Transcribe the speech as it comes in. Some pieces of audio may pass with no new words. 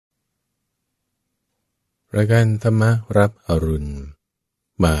รายการธรรมรับอรุณ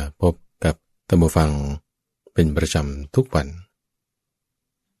มาพบกับท่านผู้ฟังเป็นประจำทุกวัน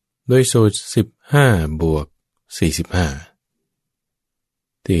โดยสูตร15 บวก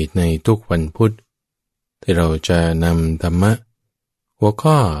 45ที่ในทุกวันพุธที่เราจะนำธรรมะหัว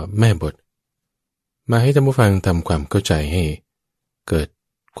ข้อแม่บทมาให้ท่านผู้ฟังทำความเข้าใจให้เกิด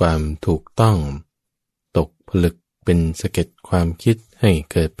ความถูกต้องตกผลึกเป็นสะเก็ดความคิดให้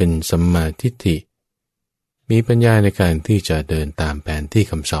เกิดเป็นสัมมาทิฏฐิมีปัญญาในการที่จะเดินตามแผนที่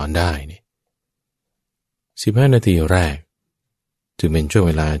คำสอนได้เนี่ย15 นาทีแรกจึงเป็นช่วงเ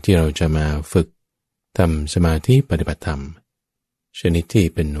วลาที่เราจะมาฝึกทำสมาธิปฏิบัติธรรมชนิดที่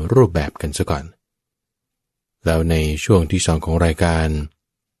เป็นรูปแบบกันซะก่อนแล้วในช่วงที่2ของรายการ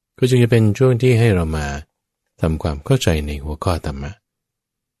ก็จึงจะเป็นช่วงที่ให้เรามาทำความเข้าใจในหัวข้อธรรมะ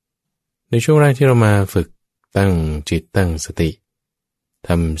ในช่วงแรกที่เรามาฝึกตั้งจิตตั้งสติท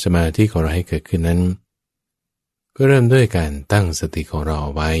ำสมาธิของเราให้เกิดขึ้นนั้นก็เริ่มด้วยการตั้งสติของเรา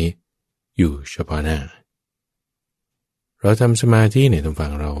ไว้อยู่เฉพาะหน้าเราทำสมาธิในตรงฝั่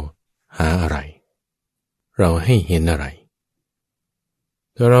งเราหาอะไรเราให้เห็นอะไร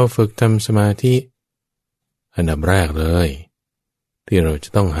ถ้าเราฝึกทำสมาธิอันดับแรกเลยที่เราจะ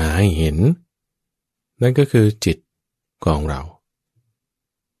ต้องหาให้เห็นนั่นก็คือจิตของเรา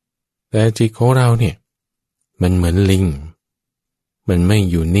แต่จิตของเราเนี่ยมันเหมือนลิงมันไม่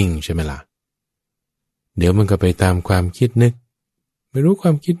อยู่นิ่งใช่ไหมล่ะเดี๋ยวมันก็ไปตามความคิดนึกไม่รู้คว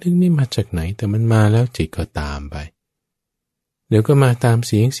ามคิดนึกนี่มาจากไหนแต่มันมาแล้วจิตก็ตามไปเดี๋ยวก็มาตามเ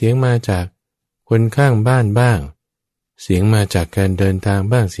สียงมาจากคนข้างบ้านบ้างเสียงมาจากการเดินทาง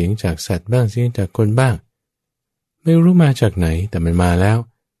บ้างเสียงจากสัตว์บ้างเสียงจากคนบ้างไม่รู้มาจากไหนแต่มันมาแล้ว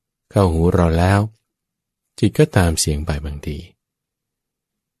เข้าหูเราแล้วจิตก็ตามเสียงไปบางที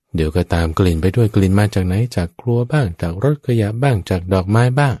เดี๋ยวก็ตามกลิ่นไปด้วยกลิ่นมาจากไหนจากครัวบ้างจากรถขยะบ้างจากดอกไม้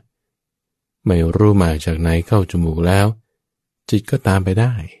บ้างไม่รู้มาจากไหนเข้าจมูกแล้วจิตก็ตามไปไ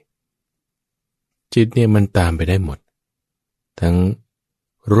ด้จิตเนี่ยมันตามไปได้หมดทั้ง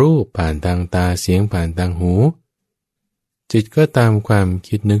รูปผ่านทางตาเสียงผ่านทางหูจิตก็ตามความ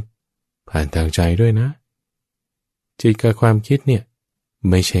คิดนึกผ่านทางใจด้วยนะจิตกับความคิดเนี่ย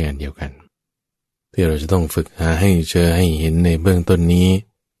ไม่ใช่อันเดียวกันที่เราจะต้องฝึกหาให้เจอให้เห็นในเบื้องต้นนี้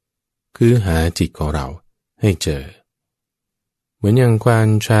คือหาจิตของเราให้เจอเหมือนอย่างควาน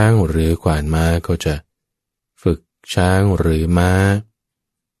ช้างหรือขวานม้าเขาจะฝึกช้างหรือม้า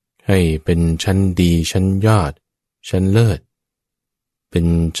ให้เป็นชั้นดีชั้นยอดชั้นเลิศเป็น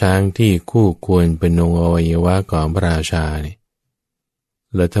ช้างที่คู่ควรเป็นองค์อวัยวะของพระราชาเนี่ย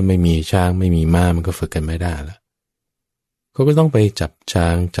แล้วถ้าไม่มีช้างไม่มีม้ามันก็ฝึกกันไม่ได้ละเขาก็ต้องไปจับช้า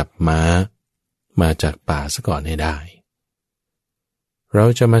งจับม้ามาจากป่าซะก่อนให้ได้เรา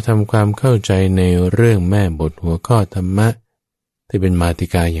จะมาทำความเข้าใจในเรื่องแม่บทหัวข้อธรรมะที่เป็นมาติ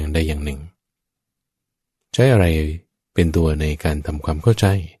กาอย่างใดอย่างหนึ่งใช้อะไรเป็นตัวในการทำความเข้าใจ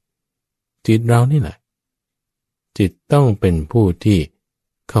จิตเรานี่แหละจิตต้องเป็นผู้ที่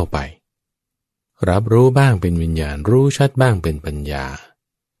เข้าไปรับรู้บ้างเป็นวิญญาณรู้ชัดบ้างเป็นปัญญา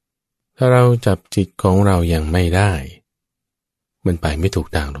ถ้าเราจับจิตของเรายังไม่ได้มันไปไม่ถูก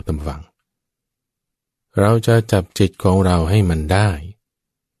ทางหรอกท่านผู้ฟังเราจะจับจิตของเราให้มันได้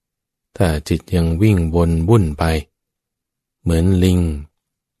ถ้าจิตยังวิ่งวนวุ่นไปเหมือนลิง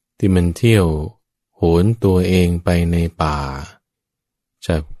ที่มันเที่ยวโหนตัวเองไปในป่า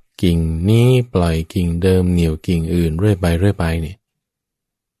จับกิ่งนี้ปล่อยกิ่งเดิมเหนี่ยวกิ่งอื่นเรื่อยไปเนี่ย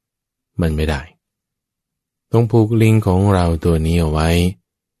มันไม่ได้ต้องผูกลิงของเราตัวนี้เอาไว้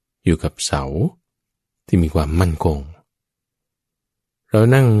อยู่กับเสาที่มีความมั่นคงเรา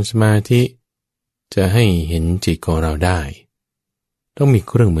นั่งสมาธิจะให้เห็นจิตของเราได้ต้องมีเ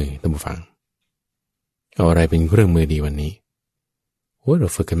ครื่องมือท่านผู้ฟังเอาอะไรเป็นเครื่องมือดีวันนี้เรา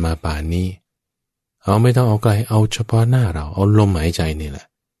ฝึกกันมาป่านนี้เอาไม่ต้องเอาไกลเอาเฉพาะหน้าเราเอาลมหายใจนี่แหละ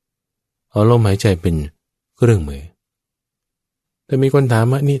เอาลมหายใจเป็นเครื่องมือแต่มีคนถาม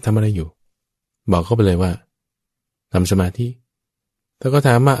ว่านี่ทำอะไรอยู่บอกเขาไปเลยว่าทำสมาธิแต่ก็ถ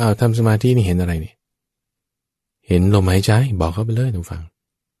ามว่าทำสมาธินี่เห็นอะไรนี่เห็นลมหายใจบอกเขาไปเลยท่านฟัง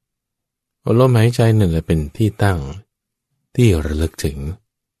เอาลมหายใจนั่นแหละเป็นที่ตั้งที่ระลึกถึง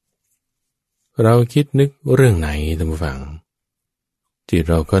เราคิดนึกเรื่องไหนท่านผู้ฟังจิต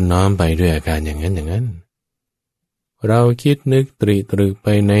เราก็น้อมไปด้วยอาการอย่างนั้นเราคิดนึกตรึกไป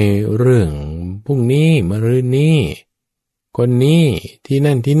ในเรื่องพรุ่งนี้มะรืนนี้คนนี้ที่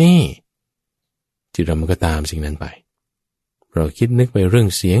นั่นที่นี่จิตเรามันก็ตามสิ่งนั้นไปเราคิดนึกไปเรื่อง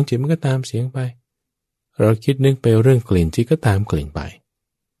เสียงจิตมันก็ตามเสียงไปเราคิดนึกไปเรื่องกลิ่นจิตก็ตามกลิ่นไป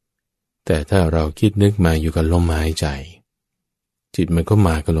แต่ถ้าเราคิดนึกมาอยู่กับลมหายใจจิตมันก็ม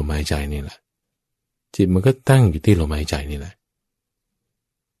ากับลมหายใจนี่แหละจิตมันก็ตั้งอยู่ที่ลมหายใจนี่แหละ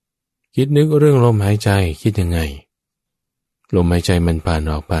คิดนึกเรื่องลมหายใจคิดยังไงลมหายใจมันผ่าน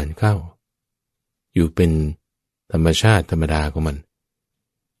ออกผ่านเข้าอยู่เป็นธรรมชาติธรรมดาของมัน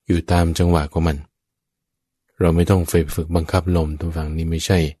อยู่ตามจังหวะของมันเราไม่ต้องฝึกบังคับลมทุกฝั่งนี้ไม่ใ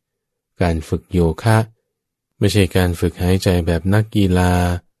ช่การฝึกโยคะไม่ใช่การฝึกหายใจแบบนักกีฬา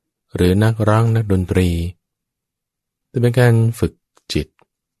หรือนักร้องนักดนตรีแต่เป็นการฝึก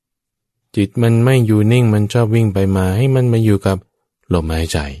จิตมันไม่อยู่นิ่งมันชอบวิ่งไปมาให้มันมาอยู่กับลมหาย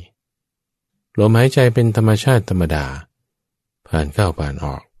ใจลมหายใจเป็นธรรมชาติธรรมดาผ่านเข้าผ่านอ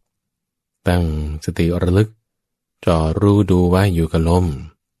อกตั้งสติระลึกจ่อรู้ดูไว้อยู่กับลม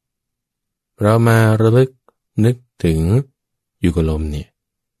เรามาระลึกนึกถึงอยู่กับลมเนี่ย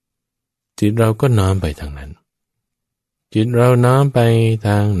จิตเราก็น้อมไปทางนั้นจิตเราน้อมไปท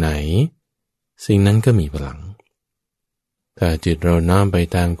างไหนสิ่งนั้นก็มีพลังถ้าจิตเราน้อมไป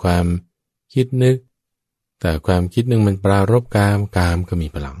ทางความคิดนึกแต่ความคิดนึงมันปรารภกามก็มี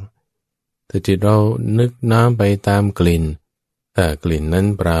พลังแต่จิตเรานึกน้อมไปตามกลิ่นแต่กลิ่นนั้น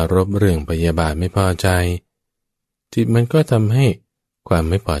ปรารภเรื่องพยาบาทไม่พอใจจิตมันก็ทำให้ความ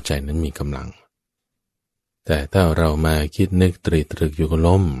ไม่พอใจนั้นมีกำลังแต่ถ้าเรามาคิดนึกตรีตรึกอยู่กับล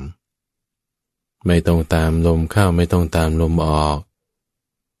มไม่ต้องตามลมเข้าไม่ต้องตามลมออก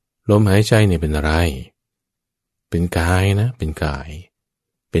ลมหายใจเนี่ยเป็นอะไรเป็นกายนะเป็นกาย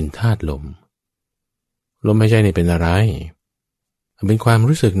เป็นธาตุลมหายใจนี่เป็นอะไรเป็นความ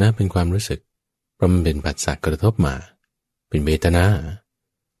รู้สึกนะเป็นความรู้สึกเพราะมันเป็นปัจจัยกระทบมาเป็นเวทนา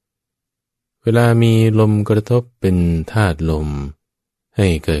เวลามีลมกระทบเป็นธาตุลมให้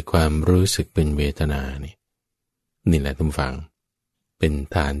เกิดความรู้สึกเป็นเวทนานี่แหละท่านฟังเป็น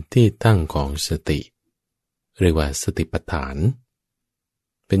ฐานที่ตั้งของสติเรียกว่าสติปัฏฐาน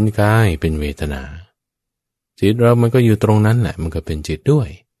เป็นกายเป็นเวทนาจิตเรามันก็อยู่ตรงนั้นแหละมันก็เป็นจิตด้วย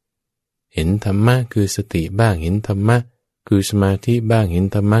เห็นธรรมะคือสติบ้างเห็นธรรมะคือสมาธิบ้างเห็น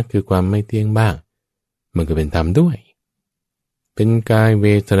ธรรมะคือความไม่เที่ยงบ้างมันก็เป็นธรรมด้วยเป็นกายเว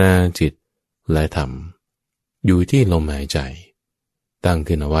ทนาจิตและธรรมอยู่ที่ลมหายใจตั้ง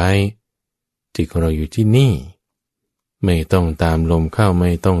ขึ้นเอาไว้จิตของเราอยู่ที่นี่ไม่ต้องตามลมเข้าไ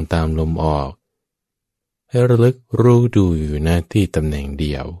ม่ต้องตามลมออกให้ระลึกรู้ดูอยู่หน้าที่ตำแหน่งเ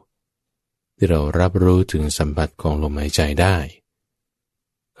ดียวที่เรารับรู้ถึงสัมผัสของลมหายใจได้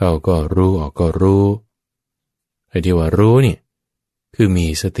เข้าก็รู้ออกก็รู้ไอ้ที่ว่ารู้เนี่ยคือมี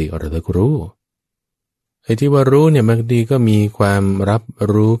สติระลึกรู้ไอ้ที่ว่ารู้เนี่ยบางทีก็มีความรับ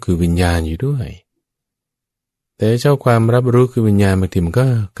รู้คือวิญญาณอยู่ด้วยแต่เจ้าความรับรู้คือวิญญาณบางทีมันก็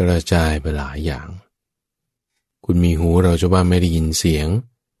กระจายไปหลายอย่างคุณมีหูเราจะว่าไม่ได้ยินเสียง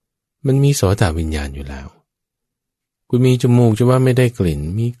มันมีโสตวิญญาณอยู่แล้วคุณมีจมูกจะว่าไม่ได้กลิ่น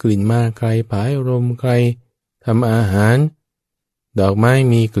มีกลิ่นมาใครผายลมใครทำอาหารดอกไม้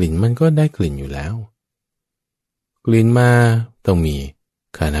มีกลิ่นมันก็ได้กลิ่นอยู่แล้วกลิ่นมาต้องมี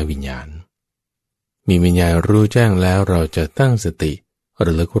ฆานวิญญาณมีวิญญาณรู้แจ้งแล้วเราจะตั้งสติร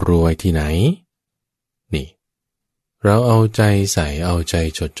ะลึกรู้ไว้ที่ไหนนี่เราเอาใจใส่เอาใจ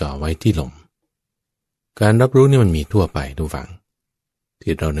จดจ่อไว้ที่ลมการรับรู้นี่มันมีทั่วไปทุกฝั่ง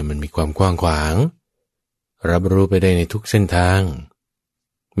ที่เราเนี่ยมันมีความกว้างขวางรับรู้ไปได้ในทุกเส้นทาง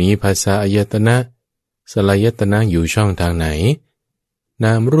มีภาษาอายตนะสลายตนะอยู่ช่องทางไหนน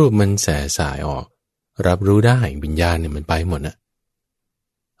ามรูปมันแส่สายออกรับรู้ได้วิญญาณเนี่ยมันไปหมดนะ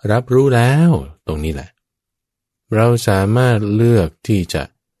รับรู้แล้วตรงนี้แหละเราสามารถเลือกที่จะ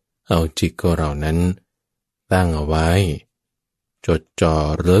เอาจิตของเรานั้นตั้งเอาไว้จดจ่อ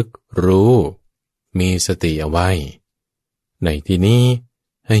รึกรู้มีสติเอาไว้ในที่นี้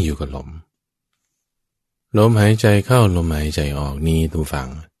ให้อยู่กับลมหายใจเข้าลมหายใจออกนี้ทุกฝั่ง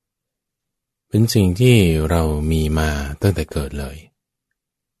เป็นสิ่งที่เรามีมาตั้งแต่เกิดเลย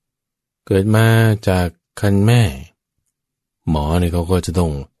เกิดมาจากครรภ์แม่หมอเนี่ยเขาก็จะต้อ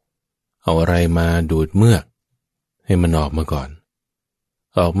งเอาอะไรมาดูดเมือกให้มันออกมาก่อน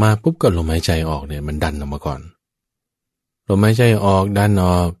ออกมาปุ๊บก็ลมหายใจออกเนี่ยมันดันออกมาก่อนลมหายใจออกดันอ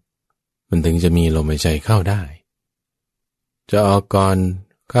อกมันถึงจะมีลมหายใจเข้าได้จะออกก่อน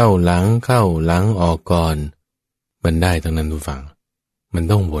เข้าหลังออกก่อนมันได้ทั้งนั้นทุกฝั่งมัน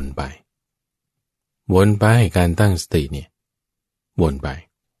ต้องวนไปการตั้งสติเนี่ยวนไป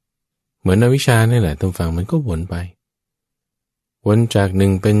เหมือนอวิชชานี่แหละทุกฝั่งมันก็วนไปวนจากหนึ่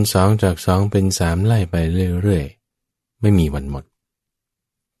งเป็นสองจากสองเป็นสามไล่ไปเรื่อยๆไม่มีวันหมด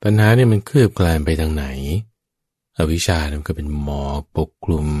ปัญหาเนี่ยมันคืบคลานไปทางไหนอวิชชามันก็เป็นหมอกปกค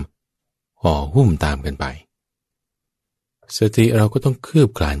ลุมห่อหุ้มตามกันไปสติเราก็ต้องคืบ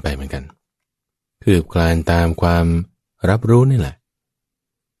คลานไปเหมือนกันคืบคลานตามความรับรู้นี่แหละ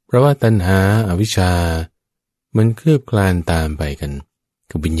เพราะว่าตัณหาอวิชชามันคืบคลานตามไปกัน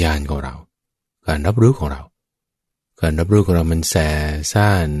กับวิญญาณของเราการรับรู้ของเรา การรับรู้ของเรามันแส่ซ่า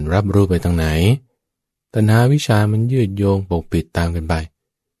นรับรู้ไปทางไหนตัณหาวิชามันยืดโยงปกปิดตามกันไป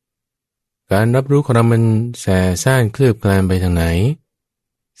การรับรู้ของเรามันแส่ซ่านเคลือบแคลงไปทางไหน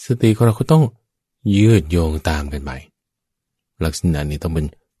สติของเราก็ต้องยืดโยงตามกันไปลักษณะนี้ต้องเป็น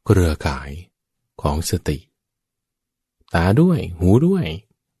เครือข่ายของสติตาด้วยหูด้วย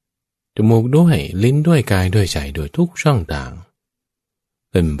จมูกด้วยลิ้นด้วยกายด้วยใจด้วยทุกช่องทาง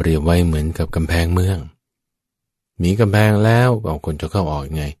เป็นเปรียบไว้เหมือนกับกำแพงเมืองมีกำแพงแล้วเอาคนจะเข้าออก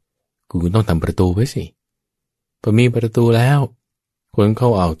ไงกูต้องทำประตูไว้สิพอมีประตูแล้วคนเข้า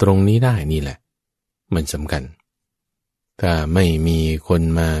ออกตรงนี้ได้นี่แหละมันสำคัญถ้าไม่มีคน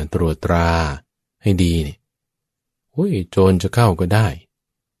มาตรวจตราให้ดีเนี่ยโอ้ยโจรจะเข้าก็ได้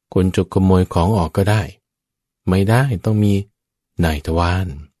คนจะขโมยของออกก็ได้ไม่ได้ต้องมีนายทวาร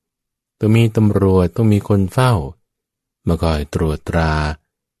ต้องมีตำรวจต้องมีคนเฝ้ามาคอยตรวจตรา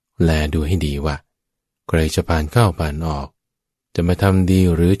แลดูให้ดีว่าใครจะผ่านเข้าผ่านออกจะมาทำดี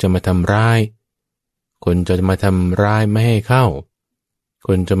หรือจะมาทำร้ายคนจะมาทำร้ายไม่ให้เข้าค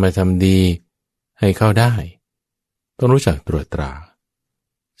นจะมาทำดีให้เข้าได้ต้องรู้จักตรวจตรา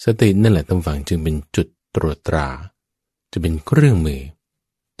สตินั่นแหละท่านฟังจึงเป็นจุดตรวจตราจะเป็นเครื่องมือ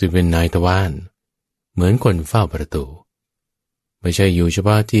จะเป็นนายทวารเหมือนคนเฝ้าประตูไม่ใช่อยู่เฉพ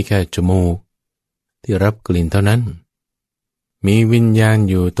าะที่แค่จมูกที่รับกลิ่นเท่านั้นมีวิญญาณ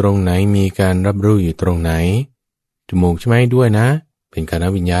อยู่ตรงไหนมีการรับรู้อยู่ตรงไหนจมูกใช่ไหมด้วยนะเป็นการรั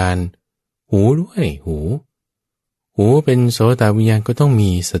บวิญญาณหูด้วยหูเป็นโสตวิญญาณก็ต้องมี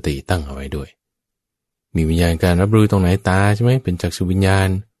สติตั้งเอาไว้ด้วยมีวิญญาณการรับรู้ตรงไหนตาใช่ไหมเป็นจักษุวิญญาณ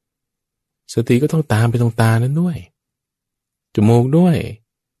สติก็ต้องตามไปตรงตานั้นด้วยจมูกด้วย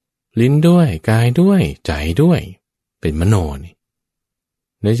ลิ้นด้วยกายด้วยใจด้วยเป็นมโนนี่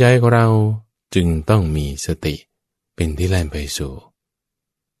ในใจของเราจึงต้องมีสติเป็นที่แล่นไปสู่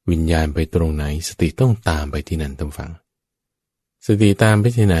วิญญาณไปตรงไหนสติต้องตามไปที่นั่นท่านฟังสติตามไป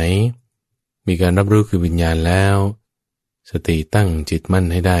ที่ไหนมีการรับรู้คือวิญญาณแล้วสติตั้งจิตมั่น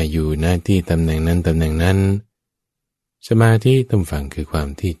ให้ได้อยู่หน้าที่ตำแหน่งนั้นตำแหน่งนั้นสมาธิท่านฟังคือความ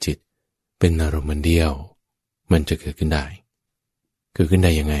ที่จิตเป็นอารมณ์เดียวมันจะเกิดขึ้นได้เกิดขึ้นไ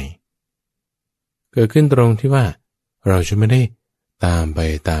ด้ยังไงเกิดขึ้นตรงที่ว่าเราจะไม่ได้ตามไป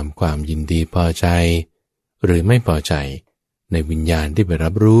ตามความยินดีพอใจหรือไม่พอใจในวิญญาณที่ไปรั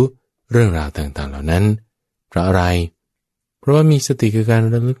บรู้เรื่องราวต่างๆเหล่านั้นเพราะอะไรเพราะว่ามีสติคือการ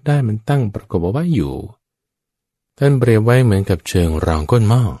ระลึกได้มันตั้งประกอบเอาไว้อยู่ท่านเปรียบไว้เหมือนกับเชิงรองก้น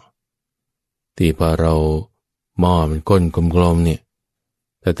หม้อที่พอเราหม้อมันก้นกลมๆเนี่ย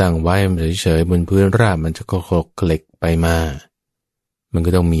ถ้าตั้งไว้มันเฉยๆบนพื้นราบมันจะคลกเกล็กไปมามันก็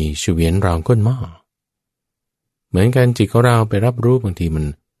ต้องมีเฉวียนรองก้นหม้อเหมือนกันจิตของเราไปรับรู้บางทีมัน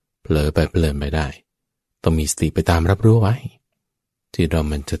เผลอไปเพลินไปได้ต้องมีสติไปตามรับรู้ไว้ที่เรา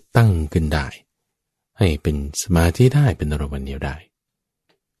มันจะตั้งขึ้นได้ให้เป็นสมาธิได้เป็นอารมณ์เดียวได้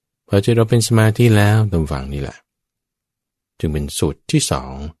พอจิตเราเป็นสมาธิแล้วตรงฝั่งนี้แหละจึงเป็นสูตรที่สอ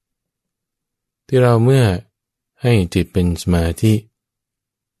งที่เราเมื่อให้จิตเป็นสมาธิ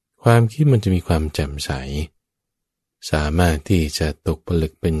ความคิดมันจะมีความแจ่มใสสามารถที่จะตกผลึ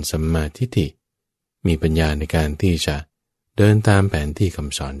กเป็นสัมมาทิฏฐิมีปัญญาในการที่จะเดินตามแผนที่ค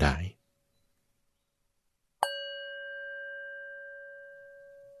ำสอนได้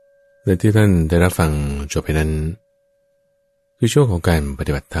และที่ท่านได้รับฟังจบไปนั้นคือช่วงของการป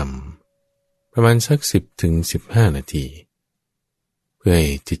ฏิบัติธรรมประมาณสัก10-15 นาทีเพื่อให้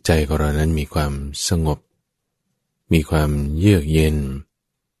จิตใจของเรานั้นมีความสงบมีความเยือกเย็น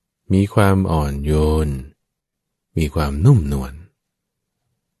มีความอ่อนโยนมีความนุ่มนวล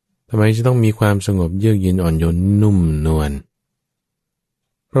ทำไมจะต้องมีความสงบเยือกเย็นอ่อนโยนนุ่มนวล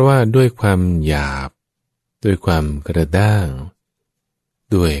เพราะว่าด้วยความหยาบด้วยความกระด้าง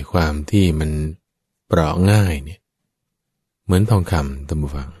ด้วยความที่มันเปราะง่ายเนี่ยเหมือนทองคำท่าน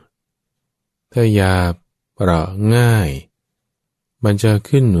ผู้ฟังถ้าหยาบเปราะง่ายมันจะ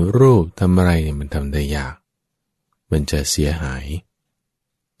ขึ้นรูปทำอะไรเนี่ยมันทำได้ยากมันจะเสียหาย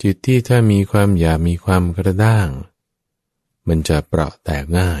จิตที่ถ้ามีความหยาบมีความกระด้างมันจะเปราะแตก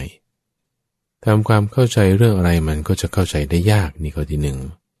ง่ายทำความเข้าใจเรื่องอะไรมันก็จะเข้าใจได้ยากนี่ข้อที่หนึ่ง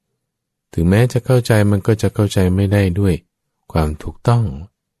ถึงแม้จะเข้าใจมันก็จะเข้าใจไม่ได้ด้วยความถูกต้อง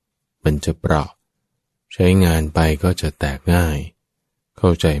มันจะเปราะใช้งานไปก็จะแตกง่ายเข้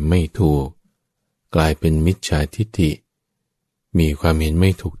าใจไม่ถูกกลายเป็นมิจฉาทิฏฐิมีความเห็นไม่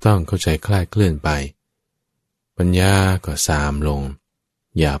ถูกต้องเข้าใจคลาดเคลื่อนไปปัญญาก็ซามลง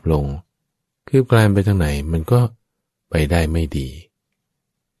หยาบลงคืบคลานไปทางไหนมันก็ไปได้ไม่ดี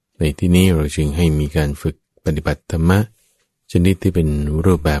ในที่นี้เราจึงให้มีการฝึกปฏิบัติธรรมะชนิดที่เป็น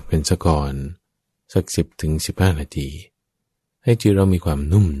รูปแบบกันซะก่อนสัก10-15 นาทีให้จิตเรามีความ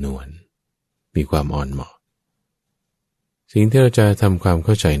นุ่มนวลมีความอ่อนเหมาะ สิ่งที่เราจะทำความเ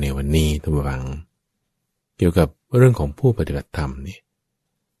ข้าใจในวันนี้ท่านผู้ฟังเกี่ยวกับเรื่องของผู้ปฏิบัติธรรมนี่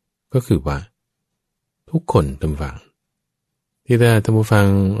ก็คือว่าทุกคนท่านผู้ฟังที่ถ้าท่านผู้ฟัง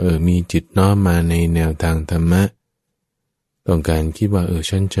มีจิตน้อมมาในแนวทางธรรมะต้องการคิดว่า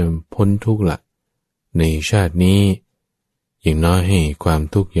ฉันจะพ้นทุกข์ละในชาตินี้อย่างน้อยให้ความ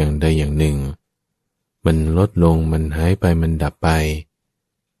ทุกข์อย่างใดอย่างหนึ่งมันลดลงมันหายไปมันดับไป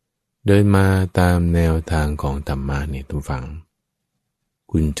เดินมาตามแนวทางของธรรมะเนี่ยท่านฟัง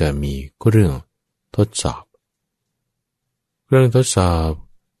คุณจะมีเรื่องทดสอบเรื่องทดสอบ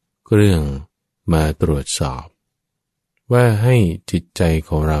เรื่องมาตรวจสอบว่าให้จิตใจข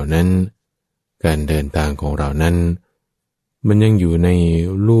องเรานั้นการเดินทางของเรานั้นมันยังอยู่ใน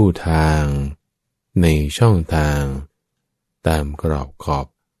ลู่ทางในช่องทางตามกรอบขอบ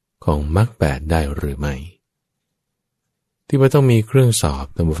ของมรรคแปดได้หรือไม่ที่ว่าต้องมีเครื่องสอบ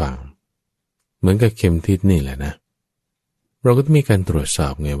ท่านผู้ฟังเหมือนกับเข็มทิศนี่แหละนะเราก็ต้องมีการตรวจสอ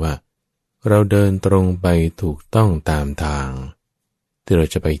บไงว่าเราเดินตรงไปถูกต้องตามทางที่เรา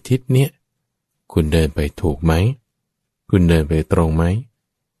จะไปทิศเนี้ยคุณเดินไปถูกไหมคุณเดินไปตรงไหม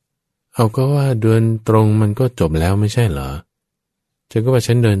เอาก็ว่าเดินตรงมันก็จบแล้วไม่ใช่เหรอฉันก็ว่า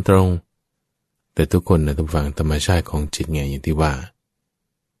ฉันเดินตรงแต่ทุกคนนะทุกฝั่งธรรมชาติของจิตไงอย่างที่ว่า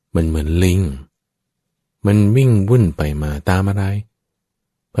มันเหมือนลิงมันวิ่งวุ่นไปมาตามอะไร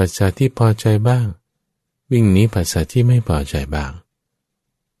ภาษาที่พอใจบ้างวิ่งหนีภาษาที่ไม่พอใจบ้าง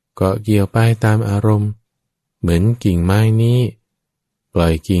ก็เกี่ยวไปตามอารมณ์เหมือนกิ่งไม้นี้ปล่อ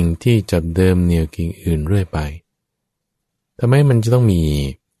ยกิ่งที่จับเดิมเหนี่ยวกิ่งอื่นเรื่อยไปทำไมมันจะต้องมี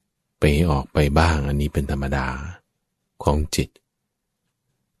ไปออกไปบ้างอันนี้เป็นธรรมดาของจิต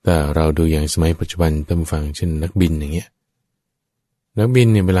แต่เราดูอย่างสมัยปัจจุบันท่านฟังเช่นนักบินอย่างเงี้ยนักบิน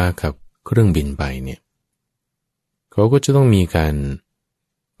เนี่ยเวลาขับเครื่องบินไปเนี่ยเขาก็จะต้องมีการ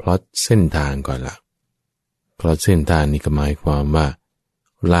พลอตเส้นทางก่อนละพลอตเส้นทางนี่ก็หมายความว่า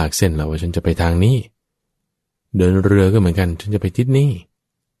ลากเส้นแล้วว่าฉันจะไปทางนี้เดินเรือก็เหมือนกันฉันจะไปทิศนี้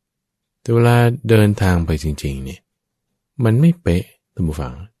แต่เวลาเดินทางไปจริงๆเนี่ยมันไม่เป๊ะท่านผู้ฟั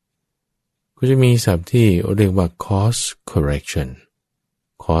งก็จะมีศัพท์ที่เรียกว่า course correction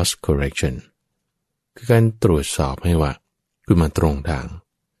คือการตรวจสอบให้ว่าคุณมาตรงทาง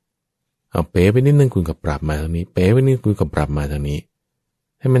เอาเป๋ไปนิดนึงคุณก็ปรับมาทางนี้เป๋ไปนิดคุณก็ปรับมาทางนี้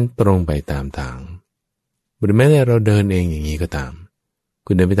ให้มันตรงไปตามทางหรือแม้แต่เราเดินเองอย่างนี้ก็ตาม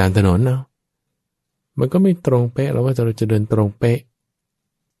คุณเดินไปตามถนนเนาะมันก็ไม่ตรงเป๊ะแล้วว่าเราจะเดินตรงเป๊ะ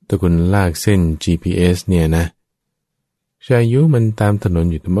แต่คุณลากเส้น GPS เนี่ยนะชายุมันตามถนน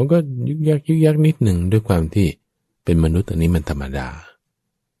อยู่แต่มันก็ยึกยักนิดหนึ่งด้วยความที่เป็นมนุษย์อันนี้มันธรรมดา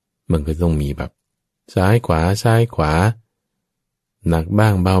มันก็ต้องมีแบบซ้ายขวาหนักบ้า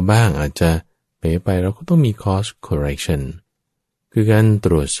งเบาบ้างอาจจะเป๋ไปเราก็ต้องมี course correction คือการต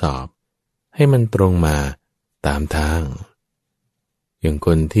รวจสอบให้มันตรงมาตามทางอย่างค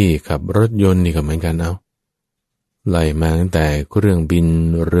นที่ขับรถยนต์นี่ก็เหมือนกันเอาไล่มาตั้งแต่เครื่องบิน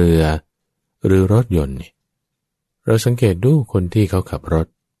เรือหรือรถยนต์นี่เราสังเกตดูคนที่เขาขับรถ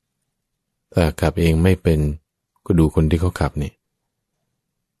ถ้าขับเองไม่เป็นก็ดูคนที่เขาขับนี่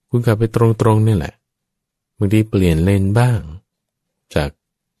คุณขับไปตรงๆนี่แหละบางทีเปลี่ยนเลนบ้างจาก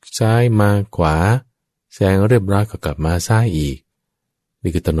ซ้ายมาขวาแซงเรียบร้อยก็กลับมาซ้ายอีก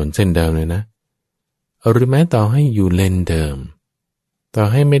นี่คือถนนเส้นเดิมเลยนะหรือแม้ต่อให้อยู่เลนเดิมต่อ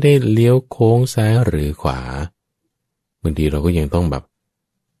ให้ไม่ได้เลี้ยวโค้งซ้ายหรือขวาบางทีเราก็ยังต้องแบบ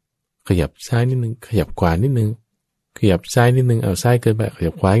ขยับซ้ายนิดนึงขยับขวานิดนึงขยับซ้ายนิดนึงเอาซ้ายเกินไปข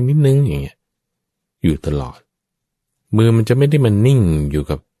ยับขวานิดนึงอย่างเงี้ยอยู่ตลอดมือมันจะไม่ได้มันนิ่งอยู่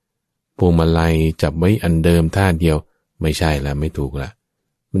กับพวงมาลัยจับไว้อันเดิมท่าเดียวไม่ใช่แล้วไม่ถูกละ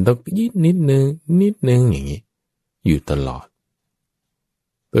มันต้องยืดนิดนึงอย่างนี้อยู่ตลอด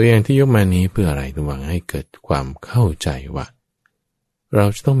ตัวอย่างที่ยกมานี้เพื่ออะไรต้องหวังให้เกิดความเข้าใจว่าเรา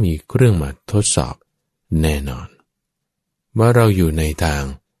จะต้องมีเครื่องมาทดสอบแน่นอนว่าเราอยู่ในทาง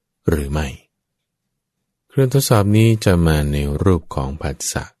หรือไม่เครื่องทดสอบนี้จะมาในรูปของผัส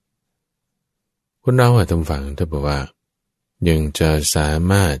สะคนเราทำฟังถ้าบอกว่ายังจะสา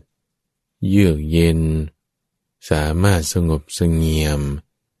มารถเยือกเย็นสามารถสงบเสงี่ยม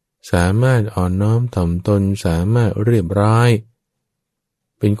สามารถอ่อนน้อมถ่อมตนสามารถเรียบร้อย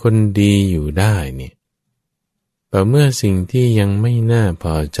เป็นคนดีอยู่ได้เนี่ยแต่เมื่อสิ่งที่ยังไม่น่าพ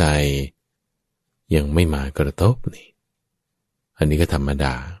อใจยังไม่มากระทบนี่อันนี้ก็ธรรมด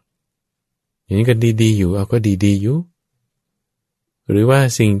าอย่างนี้ก็ดีๆอยู่เอาก็ดีๆอยู่หรือว่า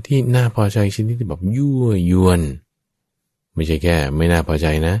สิ่งที่น่าพอใจชนิดที่แบบยั่วยวนไม่ใช่แค่ไม่น่าพอใจ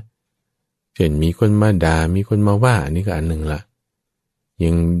นะเช่นมีคนมาด่ามีคนมาว่าอันนี้ก็อันหนึ่งละ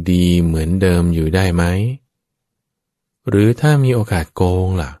ยังดีเหมือนเดิมอยู่ได้ไหมหรือถ้ามีโอกาสโกง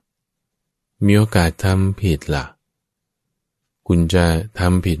ล่ะมีโอกาสทำผิดล่ะ คุณจะท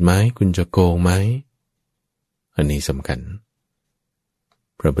ำผิดไหมคุณจะโกงไหมอันนี้สำคัญ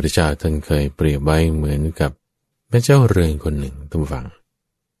พระพุทธเจ้าท่านเคยเปรียบไว้เหมือนกับแม่เจ้าเรือนคนหนึ่งท่านผู้ฟัง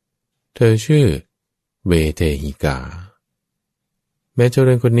เธอชื่อเวเทหิกาแม่เจ้าเ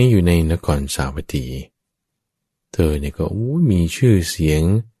รือนคนนี้อยู่ในนครสาวัตถีเธอเนี่ยก็มีชื่อเสียง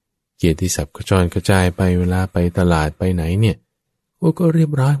เกียรติศัพท์กระจรกระจายไปเวลาไปตลาดไปไหนเนี่ยก็เรีย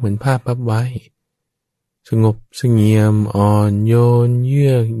บร้อยเหมือนผ้าพับไว้สงบเสงี่ยมอ่อนโยนเยื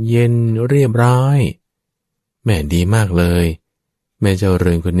อกเย็นเรียบร้อยแม่ดีมากเลยแม่เจ้าเ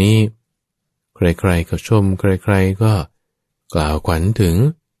รือนคนนี้ใครๆก็ชมใครๆก็กล่าวขวัญถึง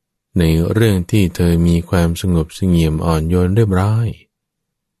ในเรื่องที่เธอมีความสงบเสงี่ยมอ่อนโยนเรียบร้อย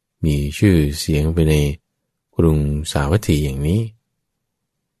มีชื่อเสียงไปในกรุงสาวัตถีอย่างนี้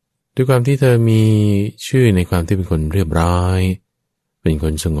ด้วยความที่เธอมีชื่อในความที่เป็นคนเรียบร้อยเป็นค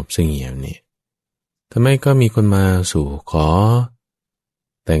นสงบเสงี่ยมเนี่ยทำไมก็มีคนมาสู่ขอ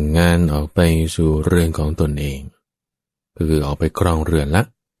แต่งงานออกไปสู่เรือนของตนเองก็คือออกไปครองเรือนละ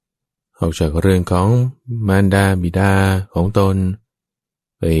ออกจากเรือนของมารดาบิดาของตน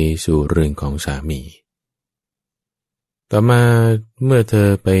ไปสู่เรือนของสามีต่อมาเมื่อเธอ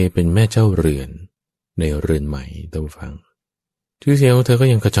ไปเป็นแม่เจ้าเรือนในเรือนใหม่ต้องฟังชื่อเสียงของเธอก็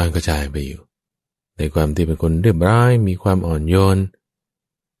ยังกระจายกระจายไปอยู่ในความที่เป็นคนเรียบร้อยมีความอ่อนโยน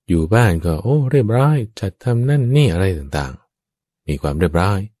อยู่บ้านก็เรียบร้อยจัดทำนั่นนี่อะไรต่างๆมีความเรียบร้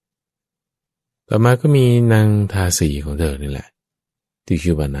อยต่อมาก็มีนางทาสีของเธอนี่แหละที่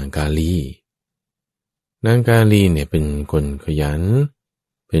ชื่อว่านางกาลีนางกาลีเนี่ยเป็นคนขยัน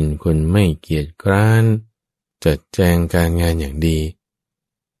เป็นคนไม่เกียจคร้านจัดแจงการงานอย่างดี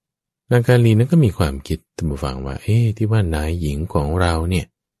นางกาลีนั้นก็มีความคิดท่านผู้ฟังว่าที่ว่านายหญิงของเราเนี่ย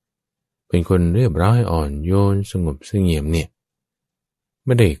เป็นคนเรียบร้อยอ่อนโยนสงบเสงี่ยมเนี่ยไ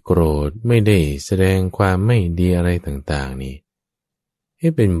ม่ได้โกรธไม่ได้แสดงความไม่ดีอะไรต่างๆนี่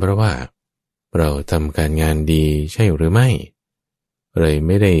เป็นเพราะว่าเราทำการงานดีใช่หรือไม่เลยไ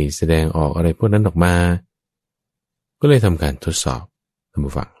ม่ได้แสดงออกอะไรพวกนั้นออกมาก็เลยทำการทดสอบท่าน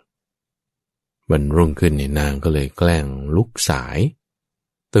ผู้ฟังวันรุ่งขึ้นเนี่ยนางก็เลยแกล้งลุกสาย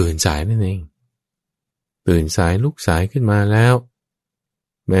ตื่นสายนั่นเองตื่นสายลุกสายขึ้นมาแล้ว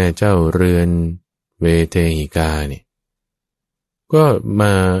แม่เจ้าเรือนเวเทหิกาเนี่ยก็ม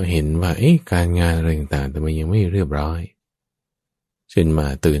าเห็นว่าการงานอะไรต่างๆแต่มันยังไม่เรียบร้อยเช่นมา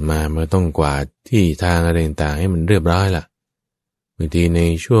ตื่นมามันต้องกวาดที่ทางอะไรต่างๆให้มันเรียบร้อยล่ะบางทีใน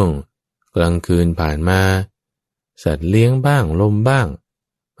ช่วงกลางคืนผ่านมาสัตว์เลี้ยงบ้างลมบ้าง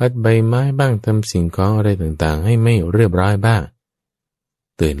พัดใบไม้บ้างทำสิ่งของอะไรต่างๆให้ไม่เรียบร้อยบ้าง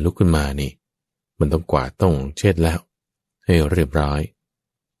ตื่นลุกขึ้นมานี่มันต้องกวาดต้องเช็ดแล้วให้เรียบร้อย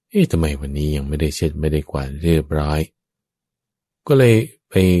ทำไมวันนี้ยังไม่ได้เช็ดไม่ได้กวาดเรียบร้อยก็เลย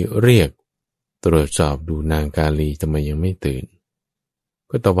ไปเรียกตรวจสอบดูนางกาลีทำไมยังไม่ตื่น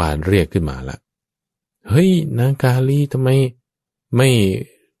ก็ตวาดเรียกขึ้นมาละเฮ้ยนางกาลีทำไมไม่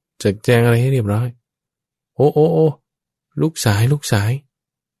จัดแจงอะไรให้เรียบร้อยโอ้ลูกสาย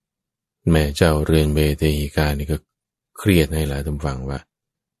แม่เจ้าเรือนเบเทหิกานี่ก็เครียดให้หลายท่านฟังว่า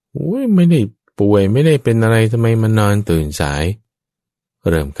ไม่ได้ป่วยไม่ได้เป็นอะไรทำไมมานอนตื่นสาย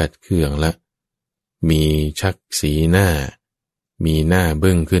เริ่มกัดเคืองละมีชักสีหน้ามีหน้า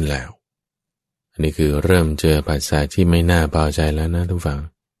บึ้งขึ้นแล้วอันนี้คือเริ่มเจอปัจจัยที่ไม่น่าพอใจแล้วนะทุกฝัง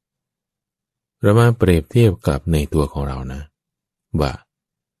เรามาเปรียบเทียบกับในตัวของเรานะว่า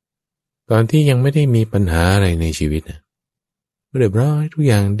ตอนที่ยังไม่ได้มีปัญหาอะไรในชีวิตนะเรียบร้อยทุก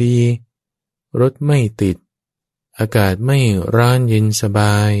อย่างดีรถไม่ติดอากาศไม่ร้อนเย็นสบ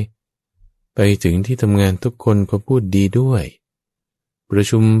ายไปถึงที่ทำงานทุกคนก็พูดดีด้วยประ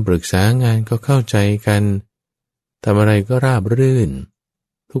ชุมปรึกษางานก็เข้าใจกันทำอะไรก็ราบรื่น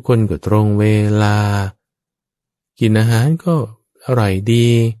ทุกคนก็ตรงเวลากินอาหารก็อร่อยดี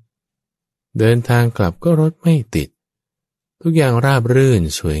เดินทางกลับก็รถไม่ติดทุกอย่างราบรื่น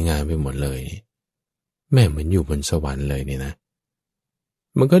สวยงามไปหมดเลยแม่เหมือนอยู่บนสวรรค์เลยนี่นะ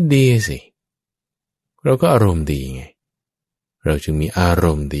มันก็ดีสิเราก็อารมณ์ดีไงเราจึงมีอาร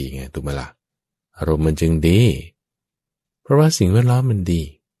มณ์ดีไงถูกไหมล่ะอารมณ์มันจึงดีเพราะว่าสิ่งแวดล้อมมันดี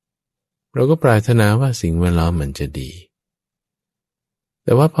เราก็ปรารถนาว่าสิ่งแวดล้อมมันจะดีแ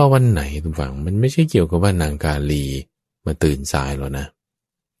ต่ว่าพอวันไหนทุกฝั่งมันไม่ใช่เกี่ยวกับว่านางกาลีมาตื่นสายหรอกนะ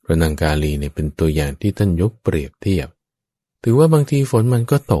เพราะนางกาลีเนี่ยเป็นตัวอย่างที่ท่านยกเปรียบเทียบถือว่าบางทีฝนมัน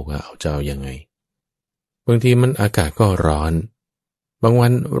ก็ตกเอาจะเอายังไงบางทีมันอากาศก็ร้อนบางวั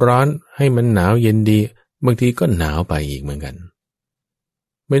นร้อนให้มันหนาวเย็นดีบางทีก็หนาวไปอีกเหมือนกัน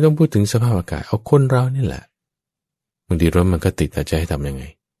ไม่ต้องพูดถึงสภาพอากาศเอาคนเรานี่แหละบางทีรถมันก็ติดอาจจะให้ทำยังไง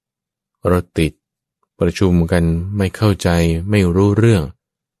รถติดประชุมกันไม่เข้าใจไม่รู้เรื่อง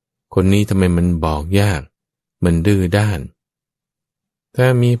คนนี้ทำไมมันบอกยากมันดื้อด้าน ถ้า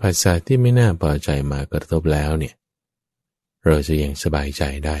มีผัสสะที่ไม่น่าพอใจมากระทบแล้วเนี่ยเราจะยังสบายใจ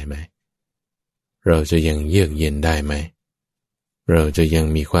ได้ไหมเราจะยังเยือกเย็นได้ไหมเราจะยัง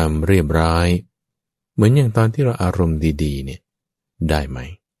มีความเรียบร้อยเหมือนอย่างตอนที่เราอารมณ์ดีๆเนี่ยได้ไหม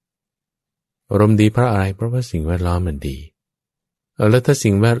อารมณ์ดีเพราะอะไรเพราะว่าสิ่งแวดล้อมมันดีแล้วถ้า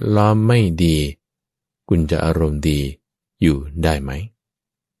สิ่งแวดล้อมไม่ดีคุณจะอารมณ์ดีอยู่ได้ไหม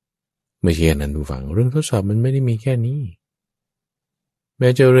ไม่ใช่นั้นดูฟังเรื่องทดสอบมันไม่ได้มีแค่นี้แม้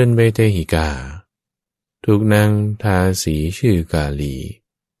เจ้าเรือนเวเทหิกาถูกนางทาสีชื่อกาลี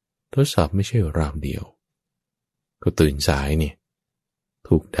ทดสอบไม่ใช่ราวเดียวก็ตื่นสายเนี่ย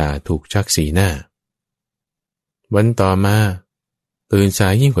ถูกด่าถูกชักสีหน้าวันต่อมาตื่นสา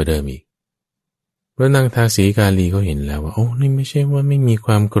ยยิ่งกว่าเดิมอีกเพราะนางทาสีกาลีเขาเห็นแล้วว่าโอ้นี่ไม่ใช่ว่าไม่มีค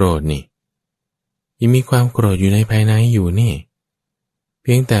วามโกรธนี่ยังมีความโกรธอยู่ในภายในอยู่นี่เ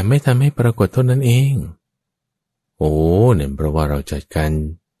พียงแต่ไม่ทำให้ปรากฏเท่านั้นเองโอ้เนี่ยเพราะว่าเราจัดก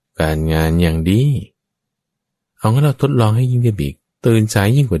ารงานอย่างดีเอางั้นเราทดลองให้ยิ่งขึ้นอีกตื่นสาย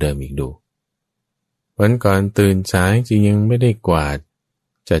ยิ่งกว่าเดิมอีกดูวันก่อนตื่นสายจึงยังไม่ได้กวาด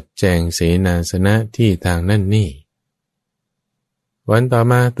จัดแจงเสนาสนะที่ทางนั่นนี่วันต่อ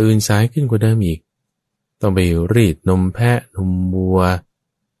มาตื่นสายขึ้นกว่าเดิมอีกต้องไปรีดนมแพะนมวัว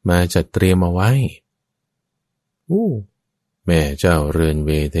มาจัดเตรียมเอาไว้แม่เจ้าเรือนเว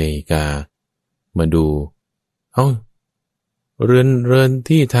เทหิกามาดูเรือน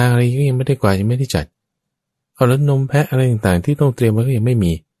ที่ทางอะไรก็ยังไม่ได้กวาดยังไม่ได้จัดแล้วนมแพะอะไรต่างๆที่ต้องเตรียมไว้ก็ยังไม่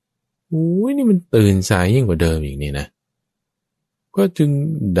มีนี่มันตื่นสายยิ่งกว่าเดิมอีกนี่นะก็จึง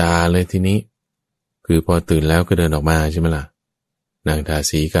ด่าเลยทีนี้คือพอตื่นแล้วก็เดินออกมาใช่ไหมล่ะนางทา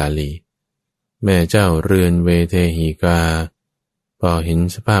สีกาลีแม่เจ้าเรือนเวเทหิกาพอเห็น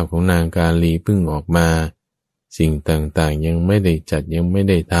สภาพของนางกาลีเพิ่งออกมาสิ่งต่างๆยังไม่ได้จัดยังไม่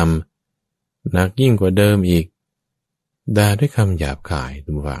ได้ทำหนักยิ่งกว่าเดิมอีกด่าด้วยคำหยาบคายทุ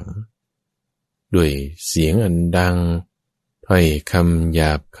กฝังด้วยเสียงอันดังถ้อยคำหย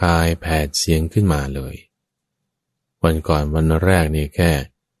าบคายแผดเสียงขึ้นมาเลยวันก่อนวันแรกนี่แค่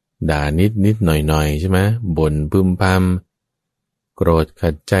ด่านิดหน่อยใช่ไหมบ่นพึมพำโกรธขั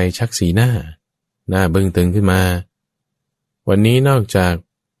ดใจชักสีหน้าบึ้งตึงขึ้นมาวันนี้นอกจาก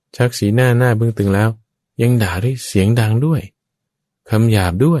ชักสีหน้าบึ้งตึงแล้วยังด่าด้วยเสียงดังด้วยคำหยา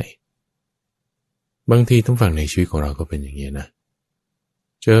บด้วยบางทีทุกฝั่งในชีวิตของเราก็เป็นอย่างนี้นะ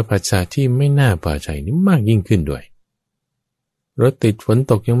เจอผัสสะที่ไม่น่าพอใจนี่มากยิ่งขึ้นด้วยรถติดฝน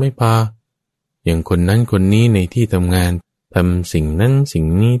ตกยังไม่พออย่างคนนั้นคนนี้ในที่ทำงานทำสิ่งนั้นสิ่ง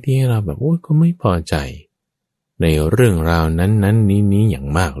นี้ที่เราแบบก็ไม่พอใจในเรื่องราวนั้นนี้อย่าง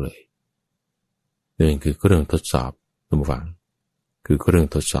มากเลยนั่นคือเรื่องทดสอบทุกฝั่งคือเรื่อง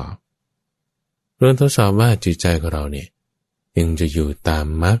ทดสอบว่าจิตใจของเราเนี่ยยังจะอยู่ตาม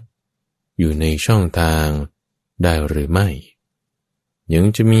มรรคอยู่ในช่องทางได้หรือไม่ยัง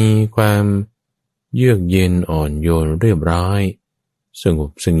จะมีความเยือกเย็นอ่อนโยนเรียบร้อยสง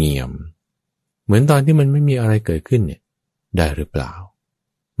บเสงี่ยมเหมือนตอนที่มันไม่มีอะไรเกิดขึ้นเนี่ยได้หรือเปล่า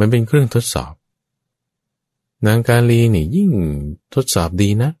มันเป็นเครื่องทดสอบนางกาลีนี่ยิ่งทดสอบดี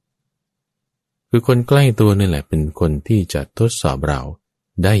นะคือคนใกล้ตัวนี่แหละเป็นคนที่จะทดสอบเรา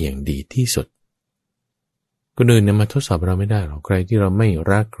ได้อย่างดีที่สุดคนอื่นเนี่ยมาทดสอบเราไม่ได้หรอกใครที่เราไม่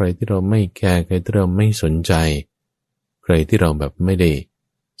รักใครที่เราไม่แคร์ใครที่เราไม่สนใจใครที่เราแบบไม่ได้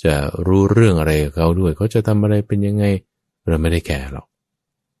จะรู้เรื่องอะไรกับเขาด้วยเขาจะทำอะไรเป็นยังไงเราไม่ได้แคร์หรอก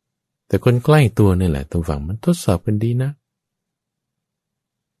แต่คนใกล้ตัวนี่แหละตรงฝั่งมันทดสอบกันดีนะ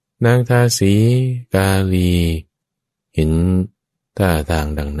นางทาสีกาลีเห็นท่าทาง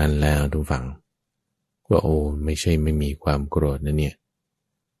ดังนั้นแล้วทุกฝั่งว่าไม่ใช่ไม่มีความโกรธนะเนี่ย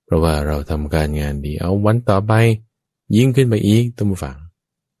เพราะว่าเราทำการงานดีเอาวันต่อไปยิ่งขึ้นไปอีกทุกฝั่ง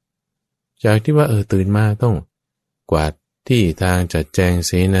จากที่ว่าตื่นมาต้องกวาดที่ทางจัดแจงเ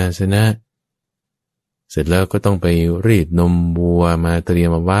สนาสนะเสร็จแล้วก็ต้องไปรีดนมวัวมาเตรียม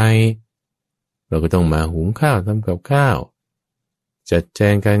เอาไว้เราก็ต้องมาหุงข้าวทำกับข้าวจัดแจ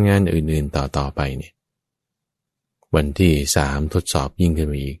งการงานอื่นๆต่อไปเนี่ยวันที่3ทดสอบยิ่งขึ้น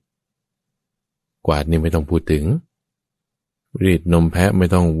ไปอีกกวาดนี่ไม่ต้องพูดถึงรีดนมแพะไม่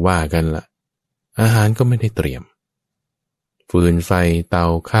ต้องว่ากันละอาหารก็ไม่ได้เตรียมฟืนไฟเตา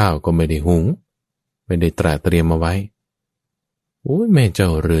ข้าวก็ไม่ได้หุงไม่ได้ตระเตรียมเอาไว้แม่เจ้า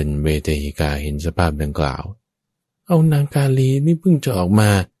เรือนเวเทหิกาเห็นสภาพดังกล่าวนางกาลีนี่เพิ่งจะออกมา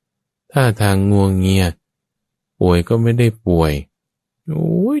ท่าทางงัวเงียป่วยก็ไม่ได้ป่วย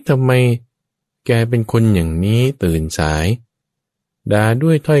ทำไมแกเป็นคนอย่างนี้ตื่นสายด่าด้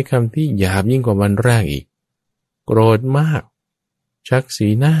วยถ้อยคำที่หยาบยิ่งกว่าวันแรกอีกโกรธมากชักสี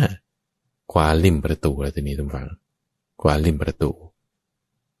หน้าคว้าลิ่มประตูแล้วทีนี้ทุกฝั่งคว้าลิ่มประตู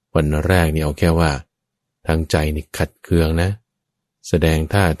วันแรกนี่เอาแค่ว่าทางใจนี่ขัดเคืองนะ แสดง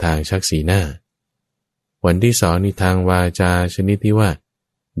ท่าทางชักสีหน้าวันที่สองนี่ทางวาจาชนิดที่ว่า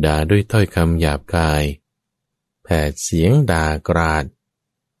ด่าด้วยถ้อยคำหยาบคายแผดเสียงด่ากราด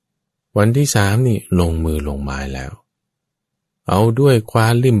วันที่สามนี่ลงมือลงไม้แล้วเอาด้วยคว้า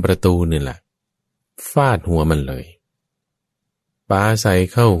ลิ่มประตูนี่แหละฟาดหัวมันเลยปาใส่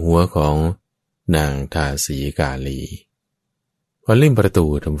เข้าหัวของนางทาสีกาลีพอลิ่มประตู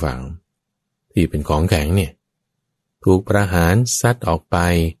ทำฝั่งที่เป็นของแข็งเนี่ยถูกประหารซัดออกไป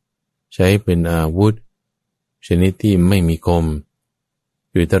ใช้เป็นอาวุธชนิดที่ไม่มีคม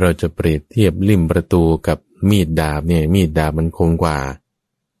คือถ้าเราจะเปรียบเทียบลิ่มประตูกับมีดดาบเนี่ยมีดดาบมันคมกว่า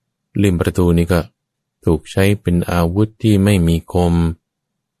ลิ่มประตูนี่ก็ถูกใช้เป็นอาวุธที่ไม่มีคม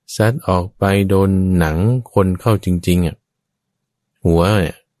ซัดออกไปโดนหนังคนเข้าจริงๆอ่ะหัวเ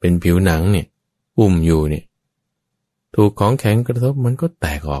นี่ยเป็นผิวหนังเนี่ยอยู่เนี่ยถูกของแข็งกระทบมันก็แต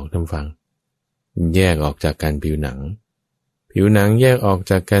กออกท่านฟังแยกออกจากกันผิวหนังแยกออก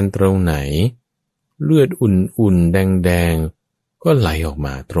จากกันตรงไหนเลือดอุ่นๆแดงๆก็ไหลออกม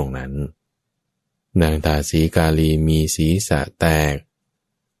าตรงนั้นนางตาสีกาลีมีศีรษะแตก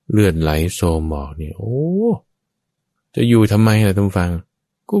เลือดไหลโซมออกเนี่ยโอ้จะอยู่ทำไมล่ะท่านฟัง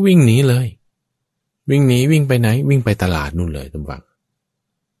ก็วิ่งหนีเลยวิ่งหนีวิ่งไปไหนวิ่งไปตลาดนู่นเลยท่านฟัง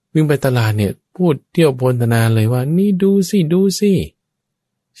วิ่งไปตลาดเนี่ยพูดเที่ยวโพลธนาเลยว่านี่ดูสิ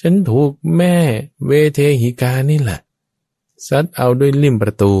ฉันถูกแม่เวเทหิกานี่แหละซัดเอาด้วยลิ่มป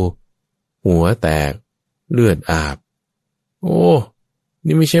ระตูหัวแตกเลือดอาบโอ้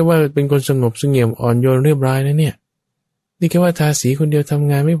นี่ไม่ใช่ว่าเป็นคนสงบเสงี่ยมอ่อนโยนเรียบร้อยนะเนี่ยนี่แค่ว่าทาสีคนเดียวทำ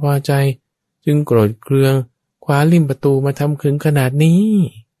งานไม่พอใจจึงโกรธเคืองคว้าลิ่มประตูมาทำขึงขนาดนี้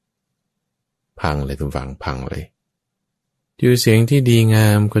พังเลยทุกฝั่งพังเลยชื่อเสียงที่ดีงา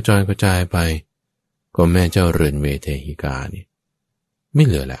มกระจายไปก็แม่เจ้าเรือนเวเทหิกานี่ไม่เ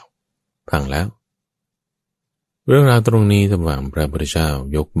หลือแล้วพังแล้วเรื่องราวตรงนี้ระหว่างพระพุทธเจ้า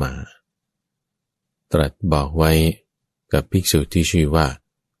ยกมาตรัสบอกไว้กับภิกษุที่ชื่อว่า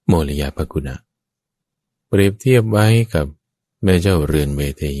โมริยาภกุณะเปรียบเทียบไว้กับแม่เจ้าเรือนเว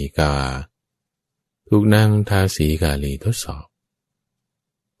เทหิกาถูกนางทาสีกาลีทดสอบ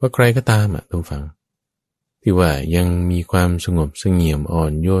ว่าใครก็ตามทุกฝังที่ว่ายังมีความสงบเสงี่ยมอ่อ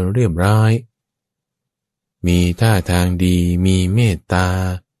นโยนเรียบร้อยมีท่าทางดีมีเมตตา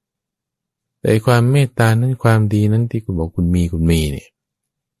แต่ความเมตตานั้นความดีนั้นที่คุณบอกคุณมีเนี่ย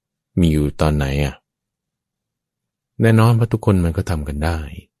มีอยู่ตอนไหนแน่นอนว่าทุกคนมันก็ทำกันได้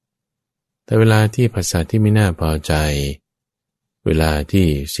แต่เวลาที่ภาษาที่ไม่น่าพอใจเวลาที่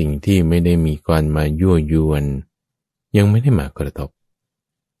สิ่งที่ไม่ได้มีการมายั่วยวนยังไม่ได้มากระทบ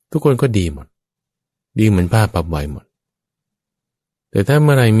ทุกคนก็ดีหมดดีเหมือนผ้าปับไว้หมดแต่ถ้าเ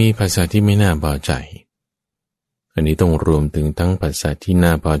มื่อไรมีภาษาที่ไม่น่าพอใจอันนี้ต้องรวมถึงทั้งภาษาที่น่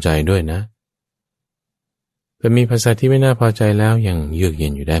าพอใจด้วยนะแต่มีภาษาที่ไม่น่าพอใจแล้วยังเยือกเย็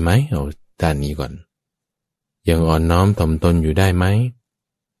นอยู่ได้ไหมเอาด้านนี้ก่อนยังอ่อนน้อมถ่อมตนอยู่ได้ไหม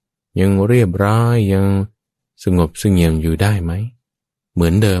ยังเรียบร้อยยังสงบเสงี่ยมอยู่ได้ไหมเหมื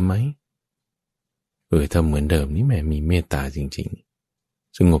อนเดิมไหมถ้าเหมือนเดิมนี่แม่มีเมตตาจริง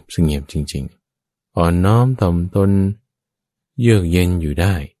ๆสงบเสงี่ยมจริงๆอ่อนน้อมถ่อมตนเยือกเย็นอยู่ไ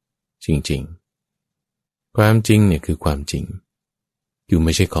ด้จริงๆความจริงเนี่ยคือความจริงอยู่ไ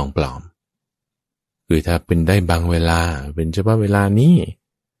ม่ใช่ของปลอมคือถ้าเป็นได้บางเวลาเป็นเฉพาะเวลานี้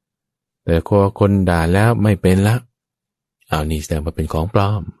แต่คนด่าแล้วไม่เป็นละเอานี่แสดงว่าเป็นของปล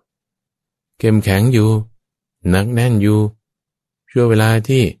อมเข้มแข็งอยู่หนักแน่นอยู่ช่วงเวลา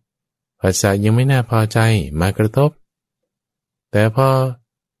ที่ภาษายังไม่น่าพอใจมากระทบแต่พอ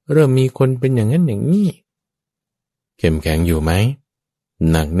เริ่มมีคนเป็นอย่างนั้นอย่างนี้เข้มแข็งอยู่ไหม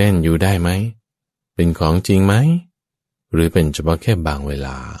หนักแน่นอยู่ได้ไหมเป็นของจริงไหมหรือเป็นเฉพาะแค่บางเวล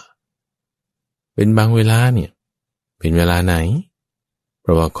าเป็นบางเวลาเนี่ยเป็นเวลาไหนเพ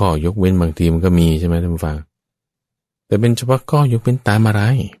ราะว่าข้อยกเว้นบางทีมันก็มีใช่ไหมท่านผู้ฟังแต่เป็นเฉพาะข้อยกเว้นตามอะไร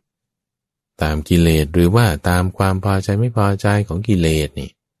ตามกิเลสหรือว่าตามความพอใจไม่พอใจของกิเลส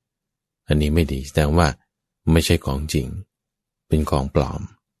นี่อันนี้ไม่ดีแสดงว่าไม่ใช่ของจริงเป็นของปลอม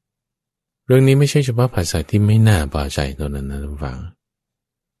เรื่องนี้ไม่ใช่เฉพาะภาษาที่ไม่น่าพอใจเท่านั้นนะท่านผู้ฟัง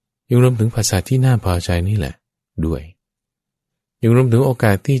ยังรวมถึงภาษาที่น่าพอใจนี่แหละด้วยยังรวมถึงโอก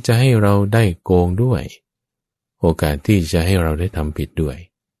าสที่จะให้เราได้โกงด้วยโอกาสที่จะให้เราได้ทำผิดด้วย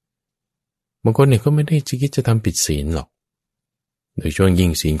บางคนเนี่ยก็ไม่ได้คิดจะทำผิดศีลหรอกโดยช่วงยิ่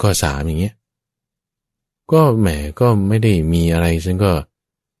งศีลข้อ3อย่างเงี้ยก็แหมก็ไม่ได้มีอะไรฉันก็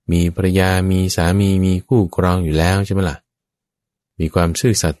มีภรรยามีสามีมีคู่ครองอยู่แล้วใช่ไหมล่ะมีความซื่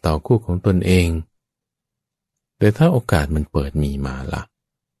อสัตย์ต่อคู่ของตนเองแต่ถ้าโอกาสมันเปิดมีมาล่ะ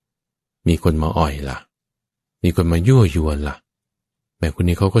มีคนมาอ่อยล่ะมีคนมายั่วยวนล่ะแม่คน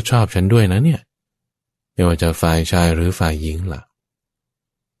นี้เขาก็ชอบฉันด้วยนะเนี่ยไม่ว่าจะฝ่ายชายหรือฝ่ายหญิงล่ะ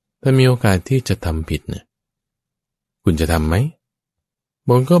ถ้ามีโอกาสที่จะทำผิดเนี่ยคุณจะทำไหมบ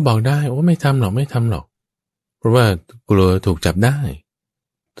างคนก็บอกได้โอ้ไม่ทำหรอกไม่ทำหรอกเพราะว่ากลัวถูกจับได้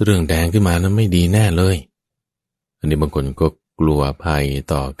เรื่องแดงขึ้นมาแล้วไม่ดีแน่เลยอันนี้บางคนก็กลัวภัย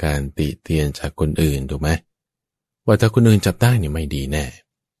ต่อการติเตียนจากคนอื่นถูกไหมว่าถ้าคนอื่นจับได้เนี่ยไม่ดีแน่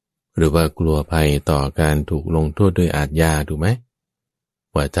หรือว่ากลัวภัยต่อการถูกลงโทษด้วยอาญาถูกไหม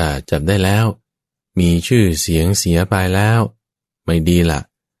ว่าถ้าจับได้แล้วมีชื่อเสียงเสียไปแล้วไม่ดีล่ะ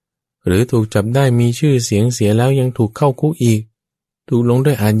หรือถูกจับได้มีชื่อเสียงเสียแล้วยังถูกเข้าคุกอีกถูกลง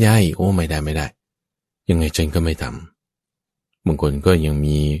ด้วยอาญาอีกโอ้ไม่ได้ยังไงฉันก็ไม่ทำบางคนก็ยัง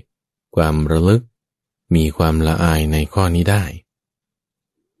มีความระลึกมีความละอายในข้อนี้ได้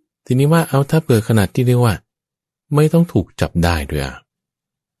ทีนี้ว่าเอาถ้าเปิดขนาดที่เรียกว่าไม่ต้องถูกจับได้ด้วย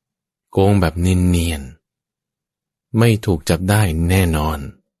โกงแบบเนียนๆไม่ถูกจับได้แน่นอน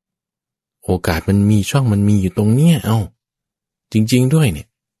โอกาสมันมีช่องมันมีอยู่ตรงเนี้ยเอาจริงๆด้วยเนี่ย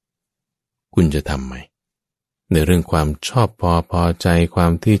คุณจะทำไหมในเรื่องความชอบพอใจควา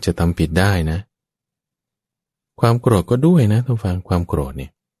มที่จะทำผิดได้นะความโกรธก็ด้วยนะท่านฟังความโกรธเนี่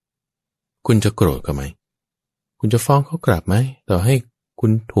ยคุณจะโกรธก็ไหมคุณจะฟ้องเขากลับไหมต่อให้คุ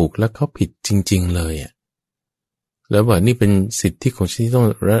ณถูกและเขาผิดจริงๆเลยอ่ะแล้วว่านี่เป็นสิทธิของฉันที่ต้อง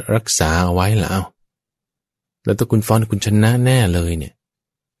รักษาเอาไว้แล้วแล้วถ้าคุณฟ้องคุณชนะแน่เลยเนี่ย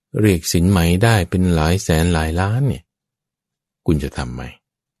เรียกสินไหมได้เป็นหลายแสนหลายล้านเนี่ยคุณจะทำไหม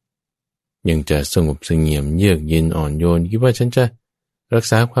ยังจะสงบเสงี่ยมเยือกเย็นอ่อนโยนคิดว่าฉันจะรัก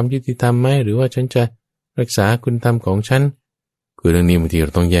ษาความยุติธรรมไหมหรือว่าฉันจะรักษาคุณธรรมของฉันคือเรื่องนี้บางทีเร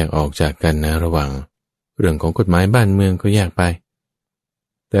าต้องแยกออกจากกันนะระหว่างเรื่องของกฎหมายบ้านเมืองก็แยกไป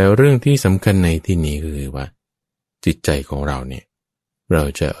แต่เรื่องที่สำคัญในที่นี้คือว่าจิตใจของเราเนี่ยเรา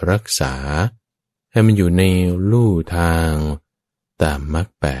จะรักษาให้มันอยู่ในลู่ทางตามมรรค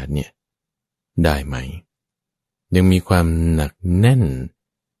แปดเนี่ยได้ไหมยังมีความหนักแน่น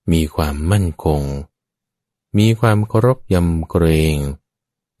มีความมั่นคงมีความเคารพยำเกรง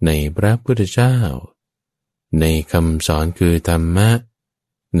ในพระพุทธเจ้าในคำสอนคือธรรมะ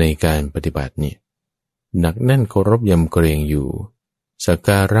ในการปฏิบัติเนี่ยหนักแน่นเคารพยำเกรงอยู่สักก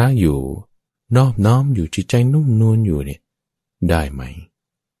าระอยู่นอบน้อมอยู่จิตใจนุ่มนวลอยู่เนี่ยได้ไหม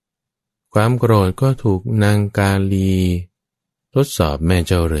ความโกรธก็ถูกนางกาลีทดสอบแม่เ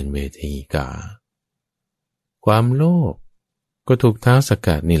จ้าเรือนเวทีกาความโลภก็ถูกท้าวสักก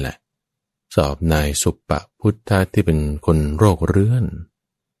ะนี่แหละสอบนายสุปปพุทธะที่เป็นคนโรคเรื้อน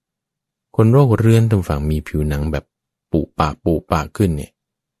คนโรคเรื้อนตรงฝั่งมีผิวหนังแบบปุปะขึ้นเนี่ย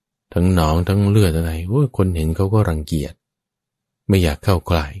ทั้งหนองทั้งเลือดอะไรโอ้ยคนเห็นเขาก็รังเกียจไม่อยากเข้าใ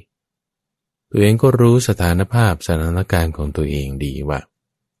กล้ตัวเองก็รู้สถานภาพสถานการณ์ของตัวเองดีว่า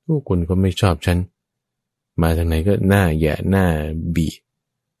ผู้คนก็ไม่ชอบฉันมาทางไหนก็หน้าแย่หน้าบี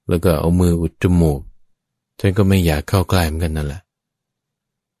แล้วก็เอามืออุดจมูกฉันก็ไม่อยากเข้าใกล้เหมือนกันนั่นแหละ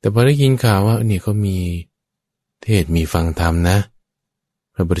แต่พอได้ยินข่าวว่านี่เขามีเทศมีฟังธรรมนะ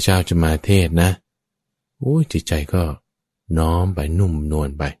พระพุทธเจ้าจะมาเทศนะโอ้ยจิตใจก็น้อมไปนุ่มนวล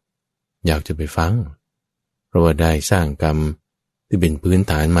ไปอยากจะไปฟังเพราะว่าได้สร้างกรรมที่เป็นพื้น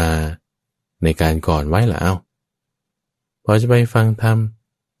ฐานมาในการก่อนไว้แล้วพอจะไปฟังธรรม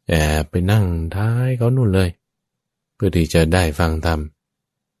แอบไปนั่งท้ายเขานู่นเลยเพื่อที่จะได้ฟังธรรม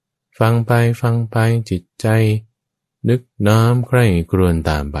ฟังไปจิตใจนึกน้อมใคร่ครวญ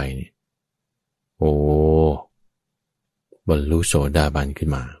ตามไปเนี่ยโอ้บรรลุโสดาบันขึ้น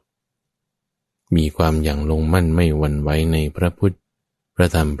มามีความอย่างลงมั่นไม่หวั่นไหวในพระพุทธพระ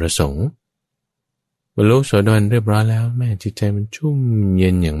ธรรมพระสงฆ์บรรลุโสดาบันเรียบร้อยแล้วแม่จิตใจมันชุ่มเย็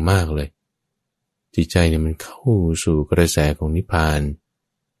นอย่างมากเลยจิตใจเนี่ยมันเข้าสู่กระแสของนิพพาน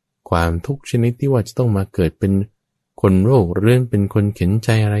ความทุกข์ชนิดที่ว่าจะต้องมาเกิดเป็นคนโรคเรื้อนเป็นคนเข็นใจ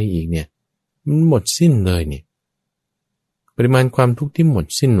อะไรอีกเนี่ยมันหมดสิ้นเลยเนี่ยปริมาณความทุกข์ที่หมด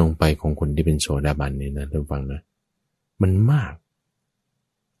สิ้นลงไปของคนที่เป็นโสดาบันเนี่ยนะท่านฟังนะมันมาก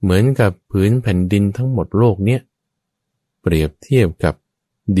เหมือนกับผืนแผ่นดินทั้งหมดโลกเนี่ยเปรียบเทียบกับ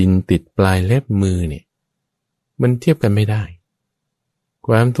ดินติดปลายเล็บมือเนี่ยมันเทียบกันไม่ได้ค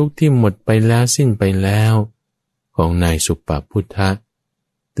วามทุกข์ที่หมดไปแล้วสิ้นไปแล้วของนายสุปปพุทธะ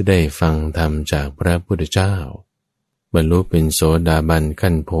ที่ได้ฟังธรรมจากพระพุทธเจ้าบรรลุเป็นโสดาบัน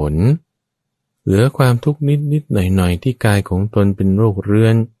ขั้นผลเหลือความทุกข์นิดหน่อยที่กายของตนเป็นโรคเรื้อ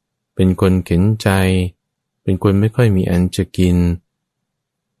นเป็นคนเข็นใจเป็นคนไม่ค่อยมีอันจะกิน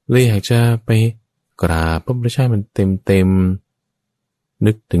เลยอยากจะไปกราบพระพุทธเจ้ามันเต็ม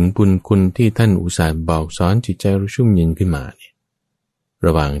นึกถึงบุญคุณที่ท่านอุตส่าห์บอกสอนจิตใจเราชุ่มเย็นขึ้นมาเนี่ยร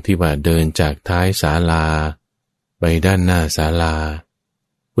ะหว่างที่ว่าเดินจากท้ายศาลาไปด้านหน้าศาลา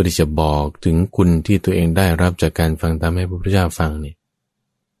เพื่อที่จะบอกถึงคุณที่ตัวเองได้รับจากการฟังธรรมให้พระพุทธเจ้าฟังเนี่ย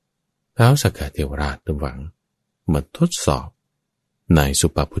ท้าวสักกะเทวราชตัวหวังมาทดสอบ นายสุ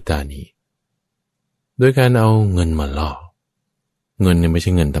ปพุทธานี้โดยการเอาเงินมาล่อเงินเนี่ยไม่ใ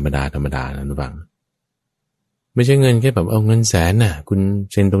ช่เงินธรรมดานะทุกฝังไม่ใช่เงินแค่แบบเอาเงินแสนน่ะคุณ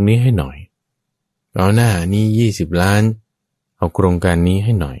เซ็นตรงนี้ให้หน่อยเอาหน้านี่20 ล้านเอาโครงการนี้ใ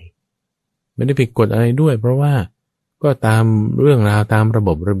ห้หน่อยไม่ได้ผิดกฎอะไรด้วยเพราะว่าก็ตามเรื่องราวตามระบ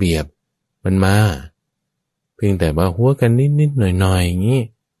บระเบียบมันมาเพียงแต่ว่าหัวกันนิดๆหน่อยๆอย่างนี้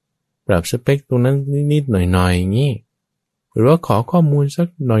ปรับสเปคตรงนั้นนิดๆหน่อยๆอย่างนี้หรือว่าขอข้อมูลสัก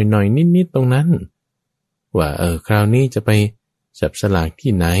หน่อยๆนิดๆตรงนั้นว่าคราวนี้จะไปจับสลาก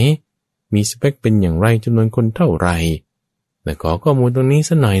ที่ไหนมีสเปคเป็นอย่างไรจำนวนคนเท่าไหร่แต่ขอข้อมูลตรงนี้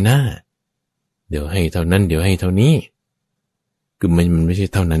สักหน่อยนะเดี๋ยวให้เท่านั้นเดี๋ยวให้เท่านี้คือมันไม่ใช่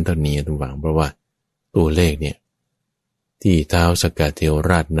เท่านั้นเท่านี้ทุกฝังเพราะว่าตัวเลขเนี่ยที่ท้าวสกเทว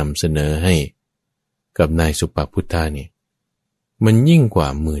ราชนำเสนอให้กับนายสุปพุทธาเนี่ยมันยิ่งกว่า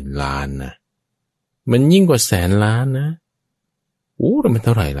10,000 ล้านนะมันยิ่งกว่า100,000 ล้านนะแล้วมันเ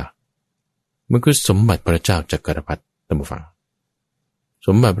ท่าไหร่ล่ะมันคือสมบัติพระเจ้าจักรพรรดิท่านผู้ฟังส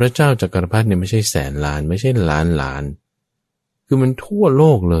มบัติพระเจ้าจักรพรรดิเนี่ยไม่ใช่100,000 ล้านไม่ใช่ล้านคือมันทั่วโล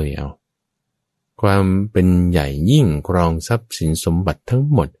กเลยความเป็นใหญ่ยิ่งครองทรัพย์สินสมบัติทั้ง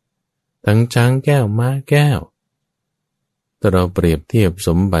หมดทั้งช้างแก้วม้าแก้วถ้าเราเปรียบเทียบส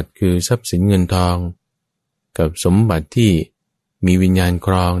มบัติคือทรัพย์สินเงินทองกับสมบัติที่มีวิญญาณค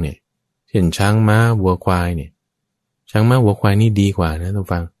รองเนี่ยเช่นช้างม้าวัวควายเนี่ยช้างม้าวัวควายนี่ดีกว่านะท่าน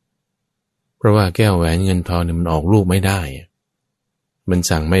ฟังเพราะว่าแก้วแหวนเงินทองเนี่ยมันออกลูกไม่ได้มัน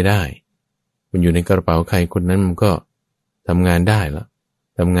สั่งไม่ได้มันอยู่ในกระเป๋าใครคนนั้นมันก็ทำงานได้แล้ว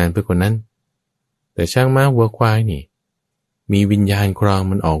ทำงานเพื่อคนนั้นแต่ช้างม้าวัวควายนี่มีวิญญาณครอง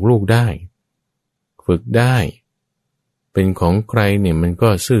มันออกลูกได้ฝึกได้เป็นของใครเนี่ยมันก็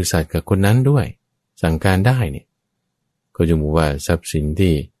ซื่อสัตย์กับคนนั้นด้วยสั่งการได้เนี่ยก็จะบอกว่าทรัพย์สิน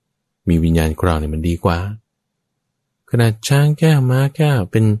ที่มีวิญญาณครองเนี่ยมันดีกว่าขนาดช้างแก้วม้าแก้ว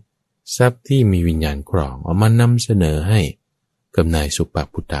เป็นทรัพย์ที่มีวิญญาณครองเอามานำเสนอให้กับนายสุป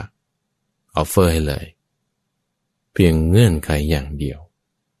พุทธะออฟเฟอร์ให้เลยเพียงเงื่อนไขอย่างเดียว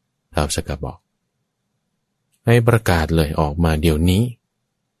ท้าวสกบอกให้ประกาศเลยออกมาเดี๋ยวนี้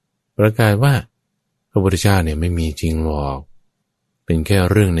ประกาศว่าพระพุทธเจ้าเนี่ยไม่มีจริงหรอกเป็นแค่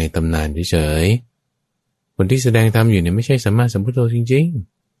เรื่องในตำนานเฉยๆคนที่แสดงธรรมอยู่เนี่ยไม่ใช่สัมมาสัมพุทโธจริง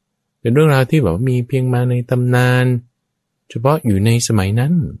ๆเป็นเรื่องราวที่แบบมีเพียงมาในตำนานเฉพาะอยู่ในสมัยนั้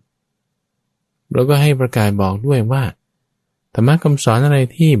นแล้วก็ให้ประกาศบอกด้วยว่าธรรมะคำสอนอะไร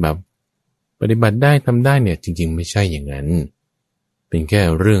ที่แบบปฏิบัติได้ทำได้เนี่ยจริงๆไม่ใช่อย่างนั้นเป็นแค่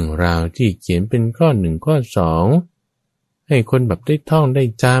เรื่องราวที่เขียนเป็นข้อ1ข้อ2ให้คนแบบได้ท่องได้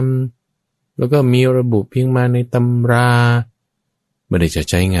จำแล้วก็มีระบุเพียงมาในตำราไม่ได้จะ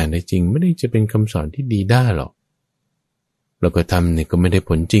ใช้งานได้จริงไม่ได้จะเป็นคำสอนที่ดีได้หรอกแล้วก็ทำเนี่ยก็ไม่ได้ผ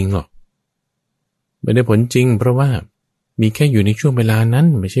ลจริงหรอกไม่ได้ผลจริงเพราะว่ามีแค่อยู่ในช่วงเวลานั้น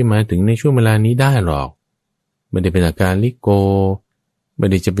ไม่ใช่มาถึงในช่วงเวลานี้ได้หรอกไม่ได้เป็นอาการลิโกไม่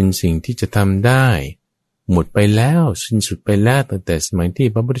ได้จะเป็นสิ่งที่จะทำได้หมดไปแล้วสิ้นสุดไปแล้วตั้งแต่สมัยที่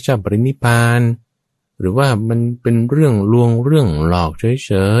พระพุทธเจ้าปรินิพพานหรือว่ามันเป็นเรื่องลวงเรื่องหลอกเ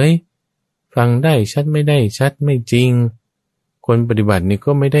ฉยๆฟังได้ชัดไม่ได้ชัดไม่จริงคนปฏิบัตินี่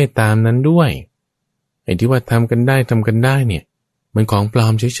ก็ไม่ได้ตามนั้นด้วยไอ้ที่ว่าทำกันได้เนี่ยมันของปลอ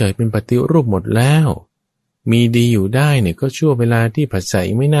มเฉยๆเป็นปฏิรูปหมดแล้วมีดีอยู่ได้เนี่ยก็ชั่วเวลาที่ผัสสะ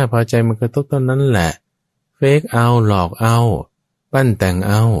ไม่น่าพอใจมันกระทบตอนนั้นแหละเฟกเอาหลอกเอาปั้นแต่ง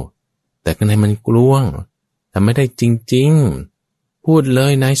เอาแต่ข้างในมันกลวงทำไม่ได้จริงๆพูดเล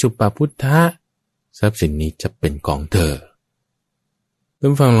ยนายสุปพุทธะทรัพย์สินนี้จะเป็นของเธอท่า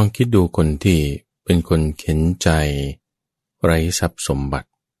นฟังลองคิดดูคนที่เป็นคนเข็นใจไร้ทรัพย์สมบัติ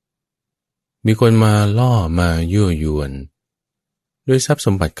มีคนมาล่อมายั่วยวนด้วยทรัพย์ส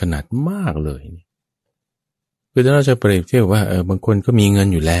มบัติขนาดมากเลยคือถ้าเราจะเปรียบเทียบว่าบางคนก็มีเงิน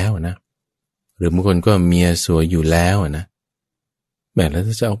อยู่แล้วนะหรือบางคนก็เมียสวยอยู่แล้วนะแบบแล้ว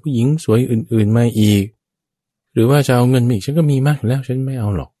ถ้าจะเอาผู้หญิงสวยอื่นๆมาอีกหรือว่าจะเอาเงินมาอีกฉันก็มีมากอยู่แล้วฉันไม่เอา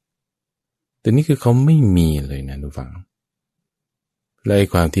หรอกแต่นี่คือเขาไม่มีเลยนะทุกฝังและ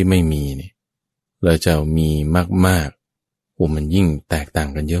ความที่ไม่มีเนี่ยเราจะมีมากๆมันยิ่งแตกต่าง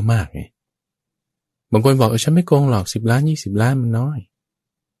กันเยอะมากไงบางคนบอกฉันไม่โกงหรอก10 ล้าน20 ล้านมันน้อย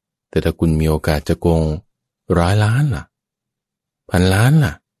แต่ถ้าคุณมีโอกาสจะโกง100 ล้านล่ะ1,000 ล้าน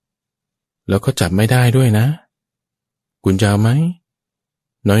ล่ะแล้วก็จับไม่ได้ด้วยนะคุณจะเอาไหม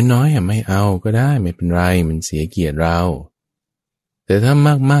น้อยไม่เอาก็ได้ไม่เป็นไรมันเสียเกียรติเราแต่ถ้า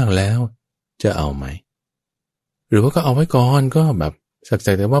มากๆแล้วจะเอาไหมหรือว่าก็เอาไว้ก่อนก็แบบสักแ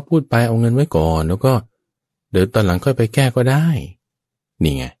ต่ว่าพูดไปเอาเงินไว้ก่อนแล้วก็เดี๋ยวตอนหลังค่อยไปแก้ก็ได้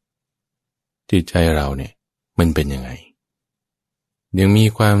นี่ไงจิตใจเราเนี่ยมันเป็นยังไงยังมี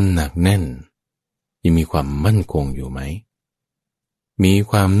ความหนักแน่นยังมีความมั่นคงอยู่ไหม มี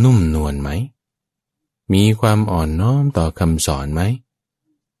ความนุ่มนวลไหมมีความอ่อนน้อมต่อคำสอนไหม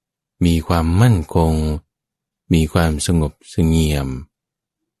มีความมั่นคงมีความสงบเสงี่ยม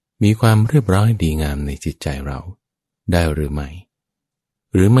มีความเรียบร้อยดีงามในจิตใจเราได้หรือไม่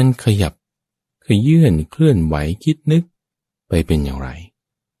หรือมันขยับขยื่นเคลื่อนไหวคิดนึกไปเป็นอย่างไร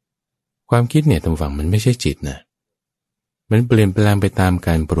ความคิดเนี่ยตรงฝั่งมันไม่ใช่จิตนะมันเปลี่ยนแปลงไปตามก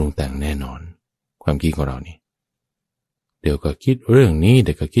ารปรุงแต่งแน่นอนความคิดของเรานี่เดี๋ยวก็คิดเรื่องนี้เ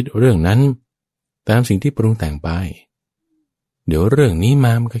ดี๋ยวก็คิดเรื่องนั้นตามสิ่งที่ปรุงแต่งไปเดี๋ยวเรื่องนี้ม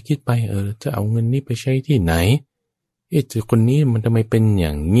ามันก็คิดไปจะเอาเงินนี้ไปใช้ที่ไหนเจ้าคนนี้มันทำไมเป็นอย่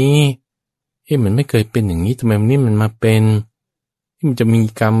างนี้มันไม่เคยเป็นอย่างนี้ทำไมวันนี้มันมาเป็นมันจะมี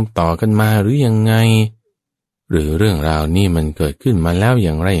กรรมต่อกันมาหรือยังไงหรือเรื่องราวนี้มันเกิดขึ้นมาแล้วอ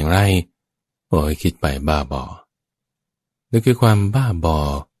ย่างไรอย่างไรโอ้ยคิดไปบ้าบอนั่นคือความบ้าบอ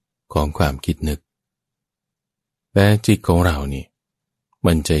ของความคิดนึกแต่จิตของเรานี่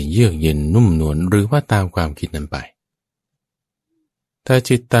มันจะเยือกเย็นนุ่มนวลหรือว่าตามความคิดนั้นไปถ้า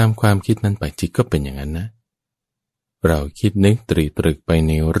จิตตามความคิดนั้นไปจิตก็เป็นอย่างนั้นนะเราคิดนึกตรึกไปใ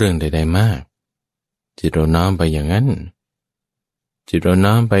นเรื่องใดๆมากจิตเราน้อมไปอย่างนั้นจิตเรา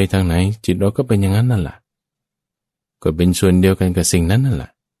น้อมไปทางไหนจิตเราก็เป็นอย่างนั้นนั่นแหละก็เป็นส่วนเดียวกันกับสิ่งนั้นนั่นแหล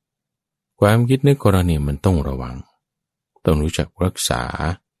ะความคิดนึกของเราเนี่ยมันต้องระวังต้องรู้จักรักษา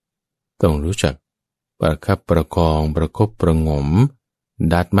ต้องรู้จักประคับประคองประคบประหงม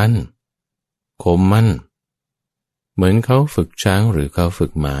ดัดมันคมมันเหมือนเขาฝึกช้างหรือเขาฝึ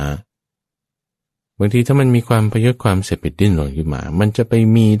กม้าบางทีถ้ามันมีความพยศความเสพติดดิ้นรนขึ้นมามันจะไป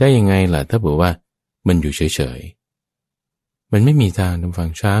มีได้ยังไงล่ะถ้าบอกว่ามันอยู่เฉยๆมันไม่มีทางทำฝั่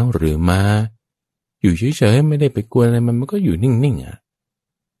งช้างหรือม้าอยู่เฉยๆไม่ได้ไปกวนอะไรมันก็อยู่นิ่ง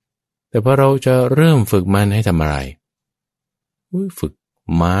ๆแต่พอเราจะเริ่มฝึกมันให้ทำอะไรฝึก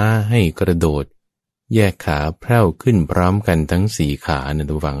ม้าให้กระโดดแยกขาแพร่วขึ้นพร้อมกันทั้งสี่ขาเนี่ย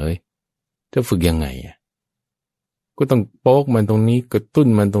ทุกฝั่งจะฝึกยังไงก็ต้องโป๊กมันตรงนี้กระตุ้น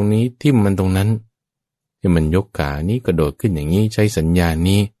มันตรงนี้ทิ่มมันตรงนั้นให้มันยกขานี้กระโดดขึ้นอย่างนี้ใช้สัญญาณ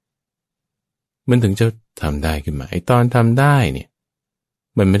นี้มันถึงจะทำได้ขึ้นมาไอ้ตอนทำได้เนี่ย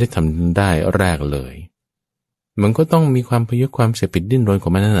มันไม่ได้ทำได้แรกเลยมันก็ต้องมีความพยศความเสพติดดิ้นรนขอ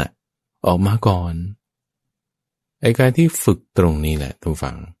งมันนั่นแหละออกมาก่อนไอ้การที่ฝึกตรงนี้แหละทุก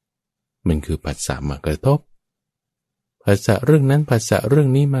ฝั่งมันคือผัสสะมากระทบผัสสะเรื่องนั้นผัสสะเรื่อง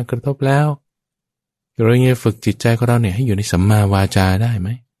นี้มากระทบแล้วเราจะฝึกจิตใจของเราเนี่ยให้อยู่ในสัมมาวาจาได้ไหม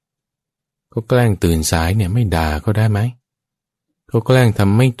ก็แกล้งตื่นสายเนี่ยไม่ด่าก็ได้ไหมก็แกล้งท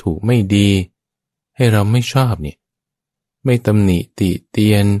ำไม่ถูกไม่ดีให้เราไม่ชอบเนี่ยไม่ตำหนิติเตี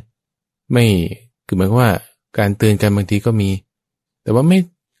ยนไม่คือหมายความว่าการเตือนกันบางทีก็มีแต่ว่าไม่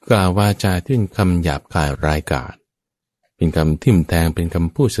กล่าววาจาที่เป็นคำหยาบคายร้ายกาจเป็นคำทิ่มแทงเป็นค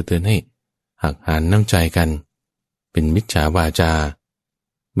ำพูดสะเทือนให้หักหานน้ำใจกันเป็นมิจฉาวาจา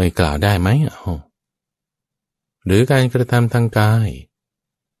ไม่กล่าวได้ไหมหรือการกระทำทางกาย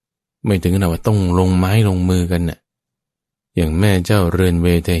ไม่ถึงขนาดว่าต้องลงไม้ลงมือกันน่ะอย่างแม่เจ้าเรือนเว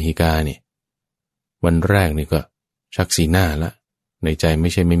เทหิกาเนี่ยวันแรกนี่ก็ชักสีหน้าละในใจไม่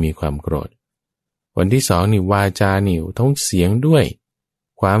ใช่ไม่มีความโกรธวันที่สองนี่วาจานี่ท้องเสียงด้วย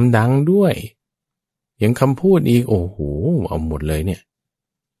ความดังด้วยยังคำพูดอีกโอ้โหเอาหมดเลยเนี่ย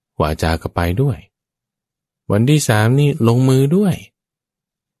วาจาก็ไปด้วยวันที่สามนี่ลงมือด้วย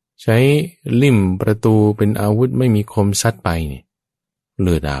ใช้ลิ่มประตูเป็นอาวุธไม่มีคมซัดไปเนี่ยเ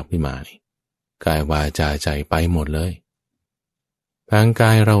ลือดอาบขึ้นมานี่กายวาจาใจไปหมดเลยทางก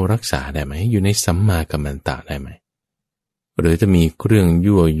ายเรารักษาได้ไหมอยู่ในสัมมากัมมันตะได้ไหมหรือจะมีเครื่อง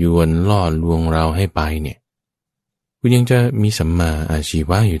ยั่วยวนล่อลวงเราให้ไปเนี่ยคุณยังจะมีสัมมาอาชี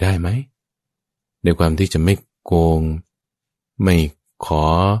วะอยู่ได้ไหมในความที่จะไม่โกงไม่ขอ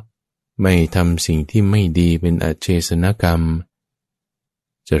ไม่ทำสิ่งที่ไม่ดีเป็นอเจสนกรรม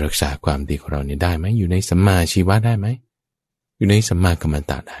จะรักษาความดีของเราเนี่ยได้ไหมอยู่ในสัมมาอาชีวะได้ไหมอยู่ในสัมมากัมมัน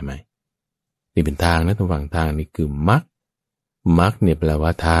ตะได้ไหมนี่เป็นทางนะตรงฝั่งทางนี่คือมรรคมรรคเนี่ยแปลว่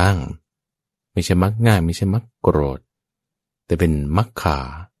าทางไม่ใช่มรรคง่ายไม่ใช่มรรคโกรธแต่เป็นมรรคา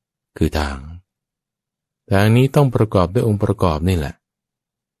คือทางนี้ต้องประกอบด้วยองค์ประกอบนี่แหละ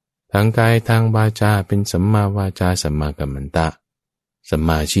ทางกายทางวาจาเป็นสัมมาวาจาสัมมากัมมันตะสัมม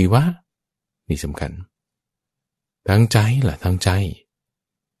าชีวะนี่สำคัญทางใจล่ะทางใจ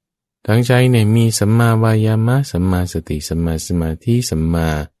เนี่ยมีสัมมาวายามะสัมมาสติสัมมาสมาธิสัมมา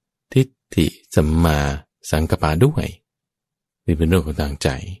ทิฏฐิสัมมาสังกัปปะด้วยนี่เป็นเรื่องของทางใจ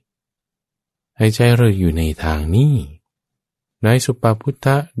ให้ใจเราอยู่ในทางนี้นายสุปพุทธ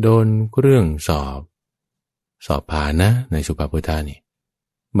ะโดนเรื่องสอบผ่านนะนายสุปพุทธะนี่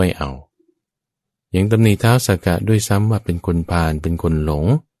ไม่เอายังตำหนิท้าวสักกะด้วยซ้ำว่าเป็นคนพาลเป็นคนหลง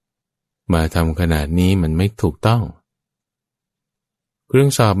มาทำขนาดนี้มันไม่ถูกต้อง เครื่อ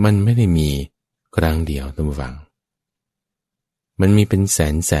งสอบมันไม่ได้มีครั้งเดียวท่านผู้ฟังมันมีเป็นแ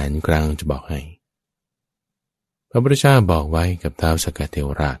สนครั้งจะบอกให้พระพุทธเจ้าบอกไว้กับท้าวสักกะเทว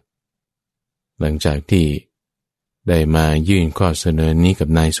ราชหลังจากที่ได้มายื่นข้อเสนอนี้กับ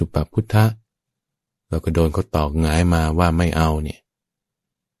นายสุปพุทธะแล้วก็โดนเขาตอกหงายมาว่าไม่เอาเนี่ย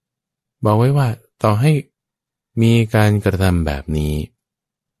บอกไว้ว่าต่อให้มีการกระทำแบบนี้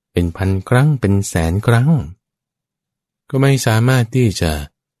เป็นพันครั้งเป็นแสนครั้งก็ไม่สามารถที่จะ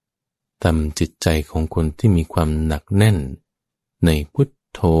ทำจิตใจของคนที่มีความหนักแน่นในพุท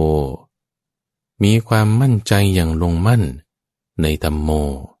โธมีความมั่นใจอย่างลงมั่นในธัมโม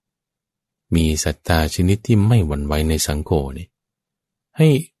มีศรัทธาชนิดที่ไม่หวั่นไหวในสังโฆนี่ให้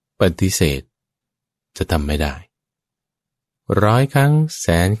ปฏิเสธจะทำไม่ได้100 ครั้งแส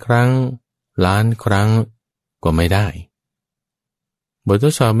นครั้งล้านครั้งก็ไม่ได้บทท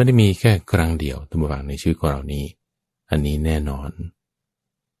ดสอบไม่ได้มีแค่ครั้งเดียวท่านผู้ฟังในชีวิตของเรานี้อันนี้แน่นอน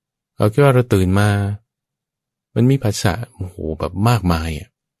เอาแค่ว่าเราตื่นมามันมีผัสสะโอ้โหแบบมากมายอ่ะ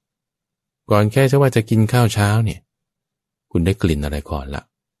ก่อนแค่ว่าจะกินข้าวเช้าเนี่ยคุณได้กลิ่นอะไรก่อนละ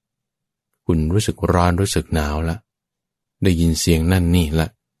คุณรู้สึกร้อนรู้สึกหนาวละได้ยินเสียงนั่นนี่ละ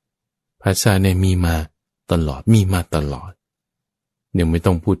ผัสสะเนี่ยมีมาตลอดมีมาตลอดยังไม่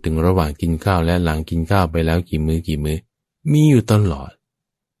ต้องพูดถึงระหว่างกินข้าวและหลังกินข้าวไปแล้วกี่มื้อมีอยู่ตลอด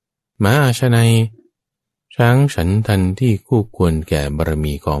ม้าอาชนัยช้างฉันทันที่คู่ควรแก่บาร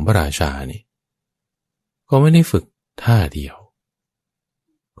มีของพระราชานี่ก็ไม่ได้ฝึกท่าเดียว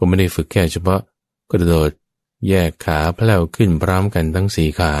ก็ไม่ได้ฝึกแค่เฉพาะกระโดดแยกขาแผ่วขึ้นพร้อมกันทั้ง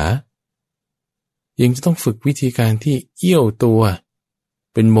4 ขายังจะต้องฝึกวิธีการที่เอี้ยวตัว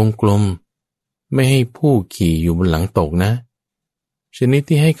เป็นวงกลมไม่ให้ผู้ขี่อยู่บนหลังตกนะชนิด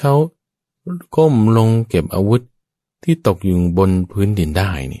ที่ให้เขาก้มลงเก็บอาวุธที่ตกอยู่บนพื้นดินไ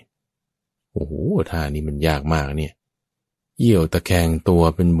ด้นี่โอ้โหท่านี้มันยากมากเนี่ยเอี้ยวตะแคงตัว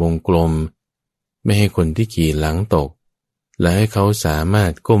เป็นวงกลมไม่ให้คนที่ขี่หลังตกและให้เขาสามาร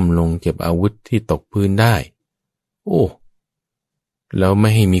ถก้มลงเก็บอาวุธที่ตกพื้นได้โอ้แล้วไม่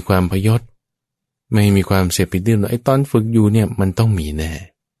ให้มีความพยศไม่ให้มีความเสียปิดดิ้นไอ้ตอนฝึกอยู่เนี่ยมันต้องมีแน่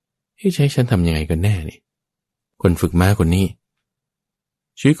ใช้ฉันทำยังไงกันแน่นี่คนฝึกม้าคนนี้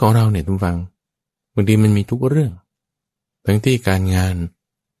ชีวิตของเราเนี่ยทุกฟังบางทีมันมีทุกเรื่องทั้งที่การงาน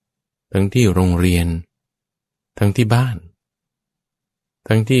ทั้งที่โรงเรียนทั้งที่บ้าน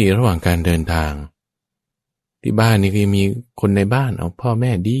ทั้งที่ระหว่างการเดินทางที่บ้านนี่ก็มีคนในบ้านเอาพ่อแ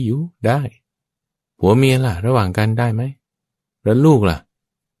ม่ดีอยู่ได้ผัวเมียล่ะระหว่างกันได้ไหมแล้วลูกล่ะ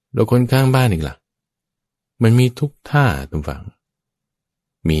แล้วคนข้างบ้านอีกล่ะมันมีทุกท่าทุกฝั่ง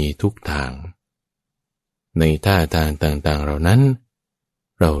มีทุกทางในท่าทางต่างๆเหล่านั้น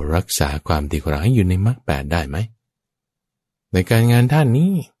เรารักษาความดีของเราให้อยู่ในมรรค8ได้ไหมในการงานด้าน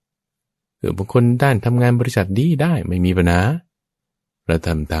นี้บางคนด้านทำงานบริษัทดีได้ไม่มีปัญหาเราท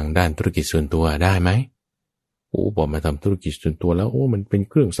ำทางด้านธุรกิจส่วนตัวได้ไหมโอ้บอกมาทำธุรกิจส่วนตัวแล้วโอ้มันเป็น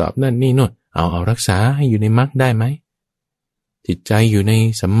เครื่องสอบนั่นนี่โน่นเอารักษาให้อยู่ในมรรคได้ไหมจิตใจอยู่ใน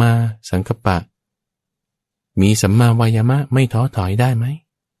สัมมาสังกัปปะมีสัมมาวายามะไม่ท้อถอยได้ไหม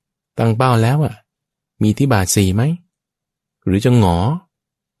ตั้งเป้าแล้วมีที่บาท4ไหมหรือจะหงอ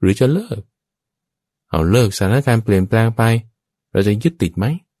หรือจะเลิกเอาเลิกสถานการณ์เปลี่ยนแปลงไปเราจะยึดติดไหม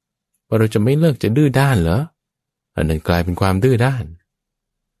ว่าเราจะไม่เลิกจะดื้อด้านเหรออันนั้นกลายเป็นความดื้อด้าน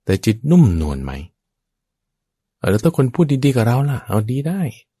แต่จิตนุ่มนวลไหมแล้วถ้าคนพูดดีๆกับเราล่ะเอาดีได้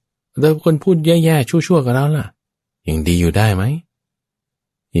ถ้าคนพูดแย่ๆชั่วๆกับเราล่ะยังดีอยู่ได้ไหม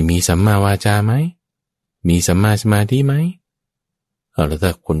มีสัมมาวาจาไหมมีสัมมาสมาธิไหมแล้วถ้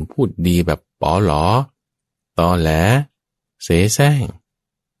าคนพูดดีแบบป๋อหลอตอแหลเสแสร้ง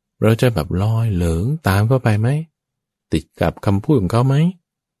เราจะแบบลอยเหลิงตามเข้าไปไหมติดกับคำพูดของเขาไหม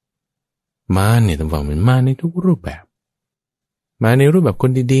มาเนี่ยต้องบอกมันมาในทุกรูปแบบมาในรูปแบบค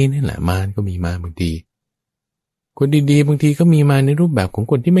นดีๆนี่แหละมารก็มีมาบางทีคนดีๆบางทีก็มีมาในรูปแบบของ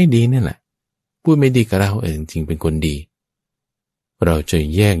คนที่ไม่ดีนี่แหละพูดไม่ดีกับเราจริงๆเป็นคนดีเราจะ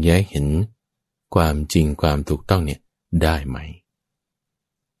แยกแยะเห็นความจริงความถูกต้องเนี่ยได้ไหม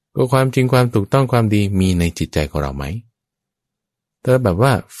ก็ความจริงความถูกต้องความดีมีในจิตใจของเราไหมแต่แบบว่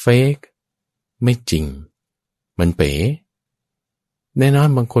าเฟกไม่จริงมันเป๋แน่นอน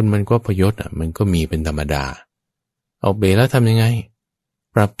บางคนมันก็พยศมันก็มีเป็นธรรมดาเอาเป๋แล้วทำยังไง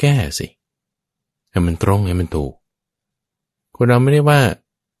ปรับแก้สิให้มันตรงให้มันถูกคนเราไม่ได้ว่า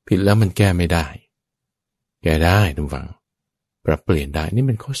ผิดแล้วมันแก้ไม่ได้แก้ได้ทุกฝั่งปรับเปลี่ยนได้นี่เ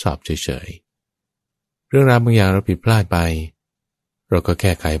ป็นข้อสอบเฉยๆเรื่องราวบางอย่างเราผิดพลาดไปเราก็แ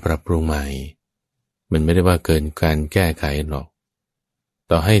ก้ไขปรับปรุงใหม่มันไม่ได้ว่าเกินการแก้ไขหรอก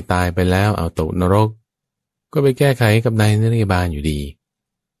ต่อให้ตายไปแล้วเอาตกนรกก็ไปแก้ไขกับนายนริบาลอยู่ดี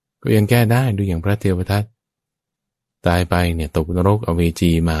ก็ยังแก้ได้ดูอย่างพระเทวทัต ตายไปเนี่ยตกนรกอเว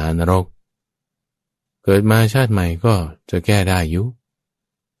จีมหานรกเกิดมาชาติใหม่ก็จะแก้ได้อยู่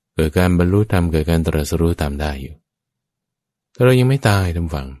เกิดการบรรลุธรรมเกิดการตรัสรู้ตามได้อยู่ถ้าเรายังไม่ตายท่าน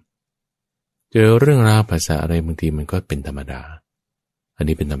ฟังเจอเรื่องราวภาษาอะไรบางทีมันก็เป็นธรรมดาอัน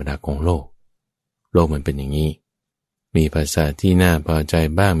นี้เป็นธรรมดาของโลกมันเป็นอย่างนี้มีภาษาที่น่าพอใจ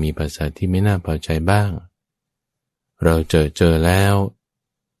บ้างมีภาษาที่ไม่น่าพอใจบ้างเราเจอแล้ว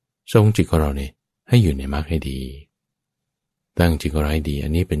ทรงจิตของเราเนี่ยให้อยู่ในมรรคให้ดีตั้งจิตของเราให้ดีอั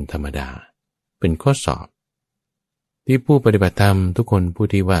นนี้เป็นธรรมดาเป็นข้อสอบที่ผู้ปฏิบัติธรรมทุกคนพูด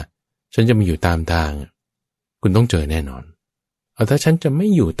ที่ว่าฉันจะมาอยู่ตามทางคุณต้องเจอแน่นอนเอาถ้าฉันจะไม่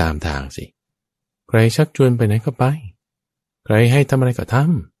อยู่ตามทางสิใครชักชวนไปไหนก็ไปใครให้ทำอะไรก็ท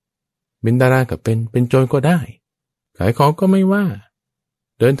ำเป็นดาราก็เป็นโจรก็ได้ขายของก็ไม่ว่า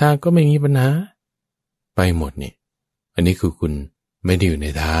เดินทางก็ไม่มีปัญหาไปหมดนี่อันนี้คือคุณไม่ได้อยู่ใน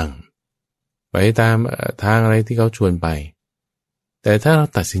ทางไปตามทางอะไรที่เขาชวนไปแต่ถ้าเรา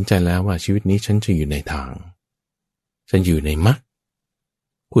ตัดสินใจแล้วว่าชีวิตนี้ฉันจะอยู่ในทางฉันอยู่ในมรรค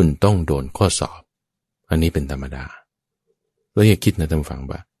คุณต้องโดนข้อสอบอันนี้เป็นธรรมดาแล้วอย่าคิดนะท่านฟัง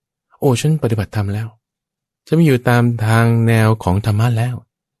ว่าโอ้ฉันปฏิบัติธรรมแล้วฉันไม่อยู่ตามทางแนวของธรรมะแล้ว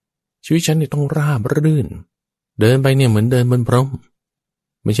ชีวิตฉันเนี่ยต้องราบรื่นเดินไปเนี่ยเหมือนเดินบนพรม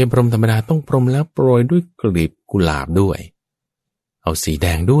ไม่ใช่พรมธรรมดาต้องพรมแล้วโปรยด้วยกลีบกุหลาบด้วยเอาสีแด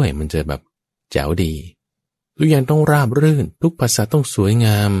งด้วยมันจะแบบแจ๋วดีทุกอย่างต้องราบรื่นทุกภาษาต้องสวยง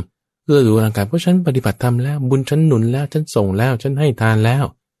ามเอื้อดูอลังการเพราะฉันปฏิบัติธรรมแล้วบุญฉันหนุนแล้วฉันส่งแล้วฉันให้ทานแล้ว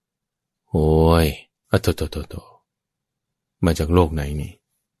โอ้ยโตมาจากโลกไหนนี่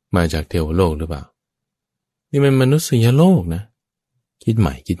มาจากเทวโลกหรือเปล่านี่มันมนุษยโลกนะคิดให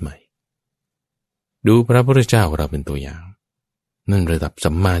ม่ดูพระพุทธเจ้าของเราเป็นตัวอย่างนั่นระดับ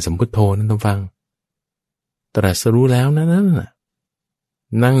สัมมาสัมพุทโธนั่นต้องฟังตรัสรู้แล้วนั่นน่ะ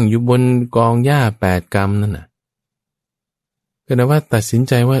นั่งอยู่บนกองหญ้า8 กรัมนั่นน่ะก็นะว่าตัดสิน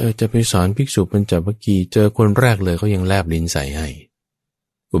ใจว่าจะไปสอนภิกษุปัญจวัคคีย์เจอคนแรกเลยเขายังแลบลิ้นใส่ให้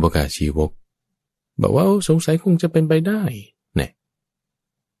อุปการชีวกบอกว่าสงสัยคงจะเป็นไปได้เนี่ย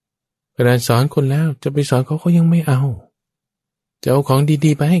ขณะสอนคนแล้วจะไปสอนเขายังไม่เอาจะเอาของ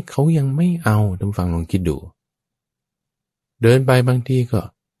ดีๆไปให้เขายังไม่เอาท่านฟังลองคิดดูเดินไปบางทีก็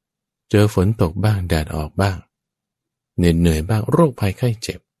เจอฝนตกบ้างแดดออกบ้างเหนื่อยบ้างโรคภัยไข้เ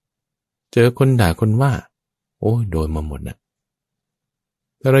จ็บเจอคนด่าคนว่าโอ้ยโดนมาหมดนะ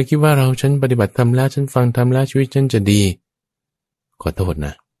แต่เราคิดว่าฉันปฏิบัติธรรมแล้วฉันฟังธรรมแล้วชีวิตฉันจะดีขอโทษน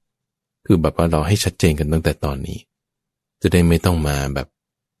ะคือแบบว่าเราให้ชัดเจนกันตั้งแต่ตอนนี้จะได้ไม่ต้องมาแบบ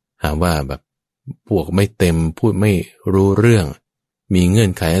หาว่าแบบพวกไม่เต็มพูดไม่รู้เรื่องมีเงื่อ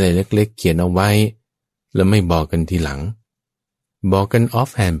นไขอะไรเล็กๆเขียนเอาไว้แล้วไม่บอกกันทีหลังบอกกันออฟ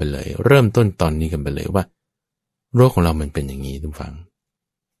แฮนด์ไปเลยเริ่มต้นตอนนี้กันไปเลยว่าโรคของเรามันเป็นอย่างนี้ทุกฝัง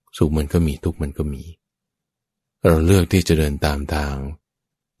สุขมันก็มีทุกข์มันก็มีเราเลือกที่จะเดินตามทาง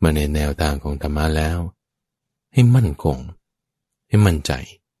มาในแนวทางของธรรมะแล้วให้มั่นคงให้มั่นใจ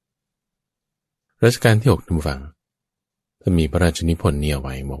รัชกาลที่6ทุกฝังถ้ามีพระราชนิพนธ์เนี่ยไ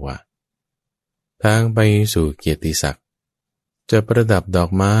ว้บอกว่าทางไปสู่เกียรติศักดิ์จะประดับดอก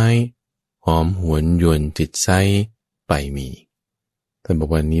ไม้หอมหวนยวนจิตไซไปมีท่านบอก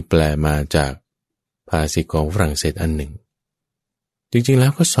ว่านี้แปลมาจากภาษิตของฝรั่งเศสอันหนึ่งจริงๆแล้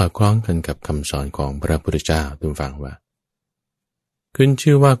วก็สอดคล้องกันกับคำสอนของพระพุทธเจ้าทุกฟังว่าขึ้น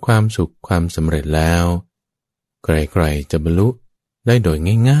ชื่อว่าความสุขความสำเร็จแล้วใครๆจะบรรลุได้โดย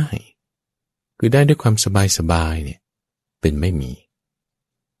ง่ายๆคือได้ด้วยความสบายๆเนี่ยเป็นไม่มี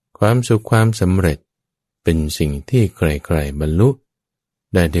ความสุขความสำเร็จเป็นสิ่งที่ใครๆบรรลุ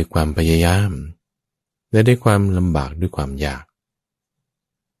ได้ด้วยความพยายามได้ด้วยความลำบากด้วยความยาก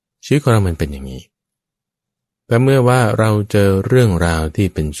ชีวิตของเรามันเป็นอย่างนี้แต่เมื่อว่าเราเจอเรื่องราวที่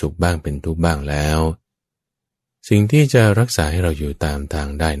เป็นสุขบ้างเป็นทุกข์บ้างแล้วสิ่งที่จะรักษาให้เราอยู่ตามทาง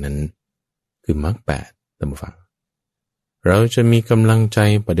ได้นั้นคือมรรค8ท่านผู้ฟังเราจะมีกำลังใจ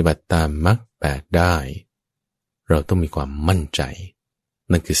ปฏิบัติตามมรรค8ได้เราต้องมีความมั่นใจ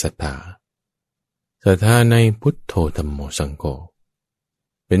นั่นคือศรัทธาในพุทโธธัมโมสังโฆ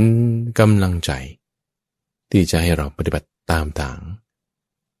เป็นกำลังใจที่จะให้เราปฏิบัติตามทาง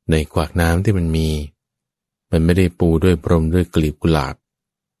ในขวากน้ำที่มันไม่ได้ปูด้วยพรมด้วยกลีบกุหลาบ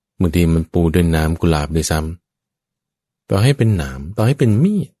บางทีมันปูด้วยน้ำกุหลาบด้วยซ้ำต่อให้เป็นหนามต่อให้เป็น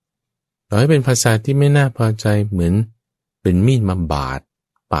มีดต่อให้เป็นภาษาที่ไม่น่าพอใจเหมือนเป็นมีดมาบา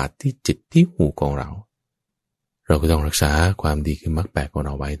ดที่จิตที่หูของเราก็ต้องรักษาความดีคือมรรค8ของเร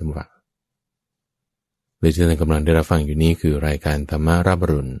าไว้ทั้งหมดเลยที่ท่านกำลังได้รับฟังอยู่นี้คือรายการธรรมรับอ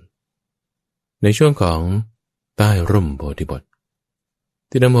รุณในช่วงของใต้ร่มโพธิบท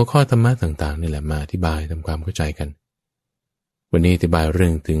ที่นำหัวข้อธรรมะต่างๆนี่แหละมาอธิบายทำความเข้าใจกันวันนี้อธิบายเรื่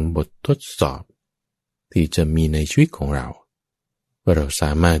องถึงบททดสอบ ที่จะมีในชีวิตของเราว่าเราส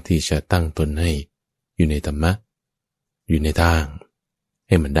ามารถที่จะตั้งตนให้อยู่ในธรรมะอยู่ในทางใ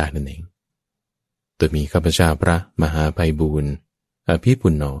ห้มันได้นั่นเองโดยมีข้าพเจ้าพระมหาไพบูลย์อภิปุ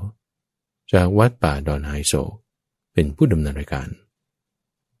ณโญจากวัดป่าดอนไฮโซเป็นผู้ดำเนินรายการ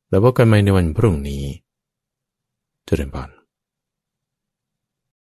แล้วพบกันใหม่ในวันพรุ่งนี้เจริญพร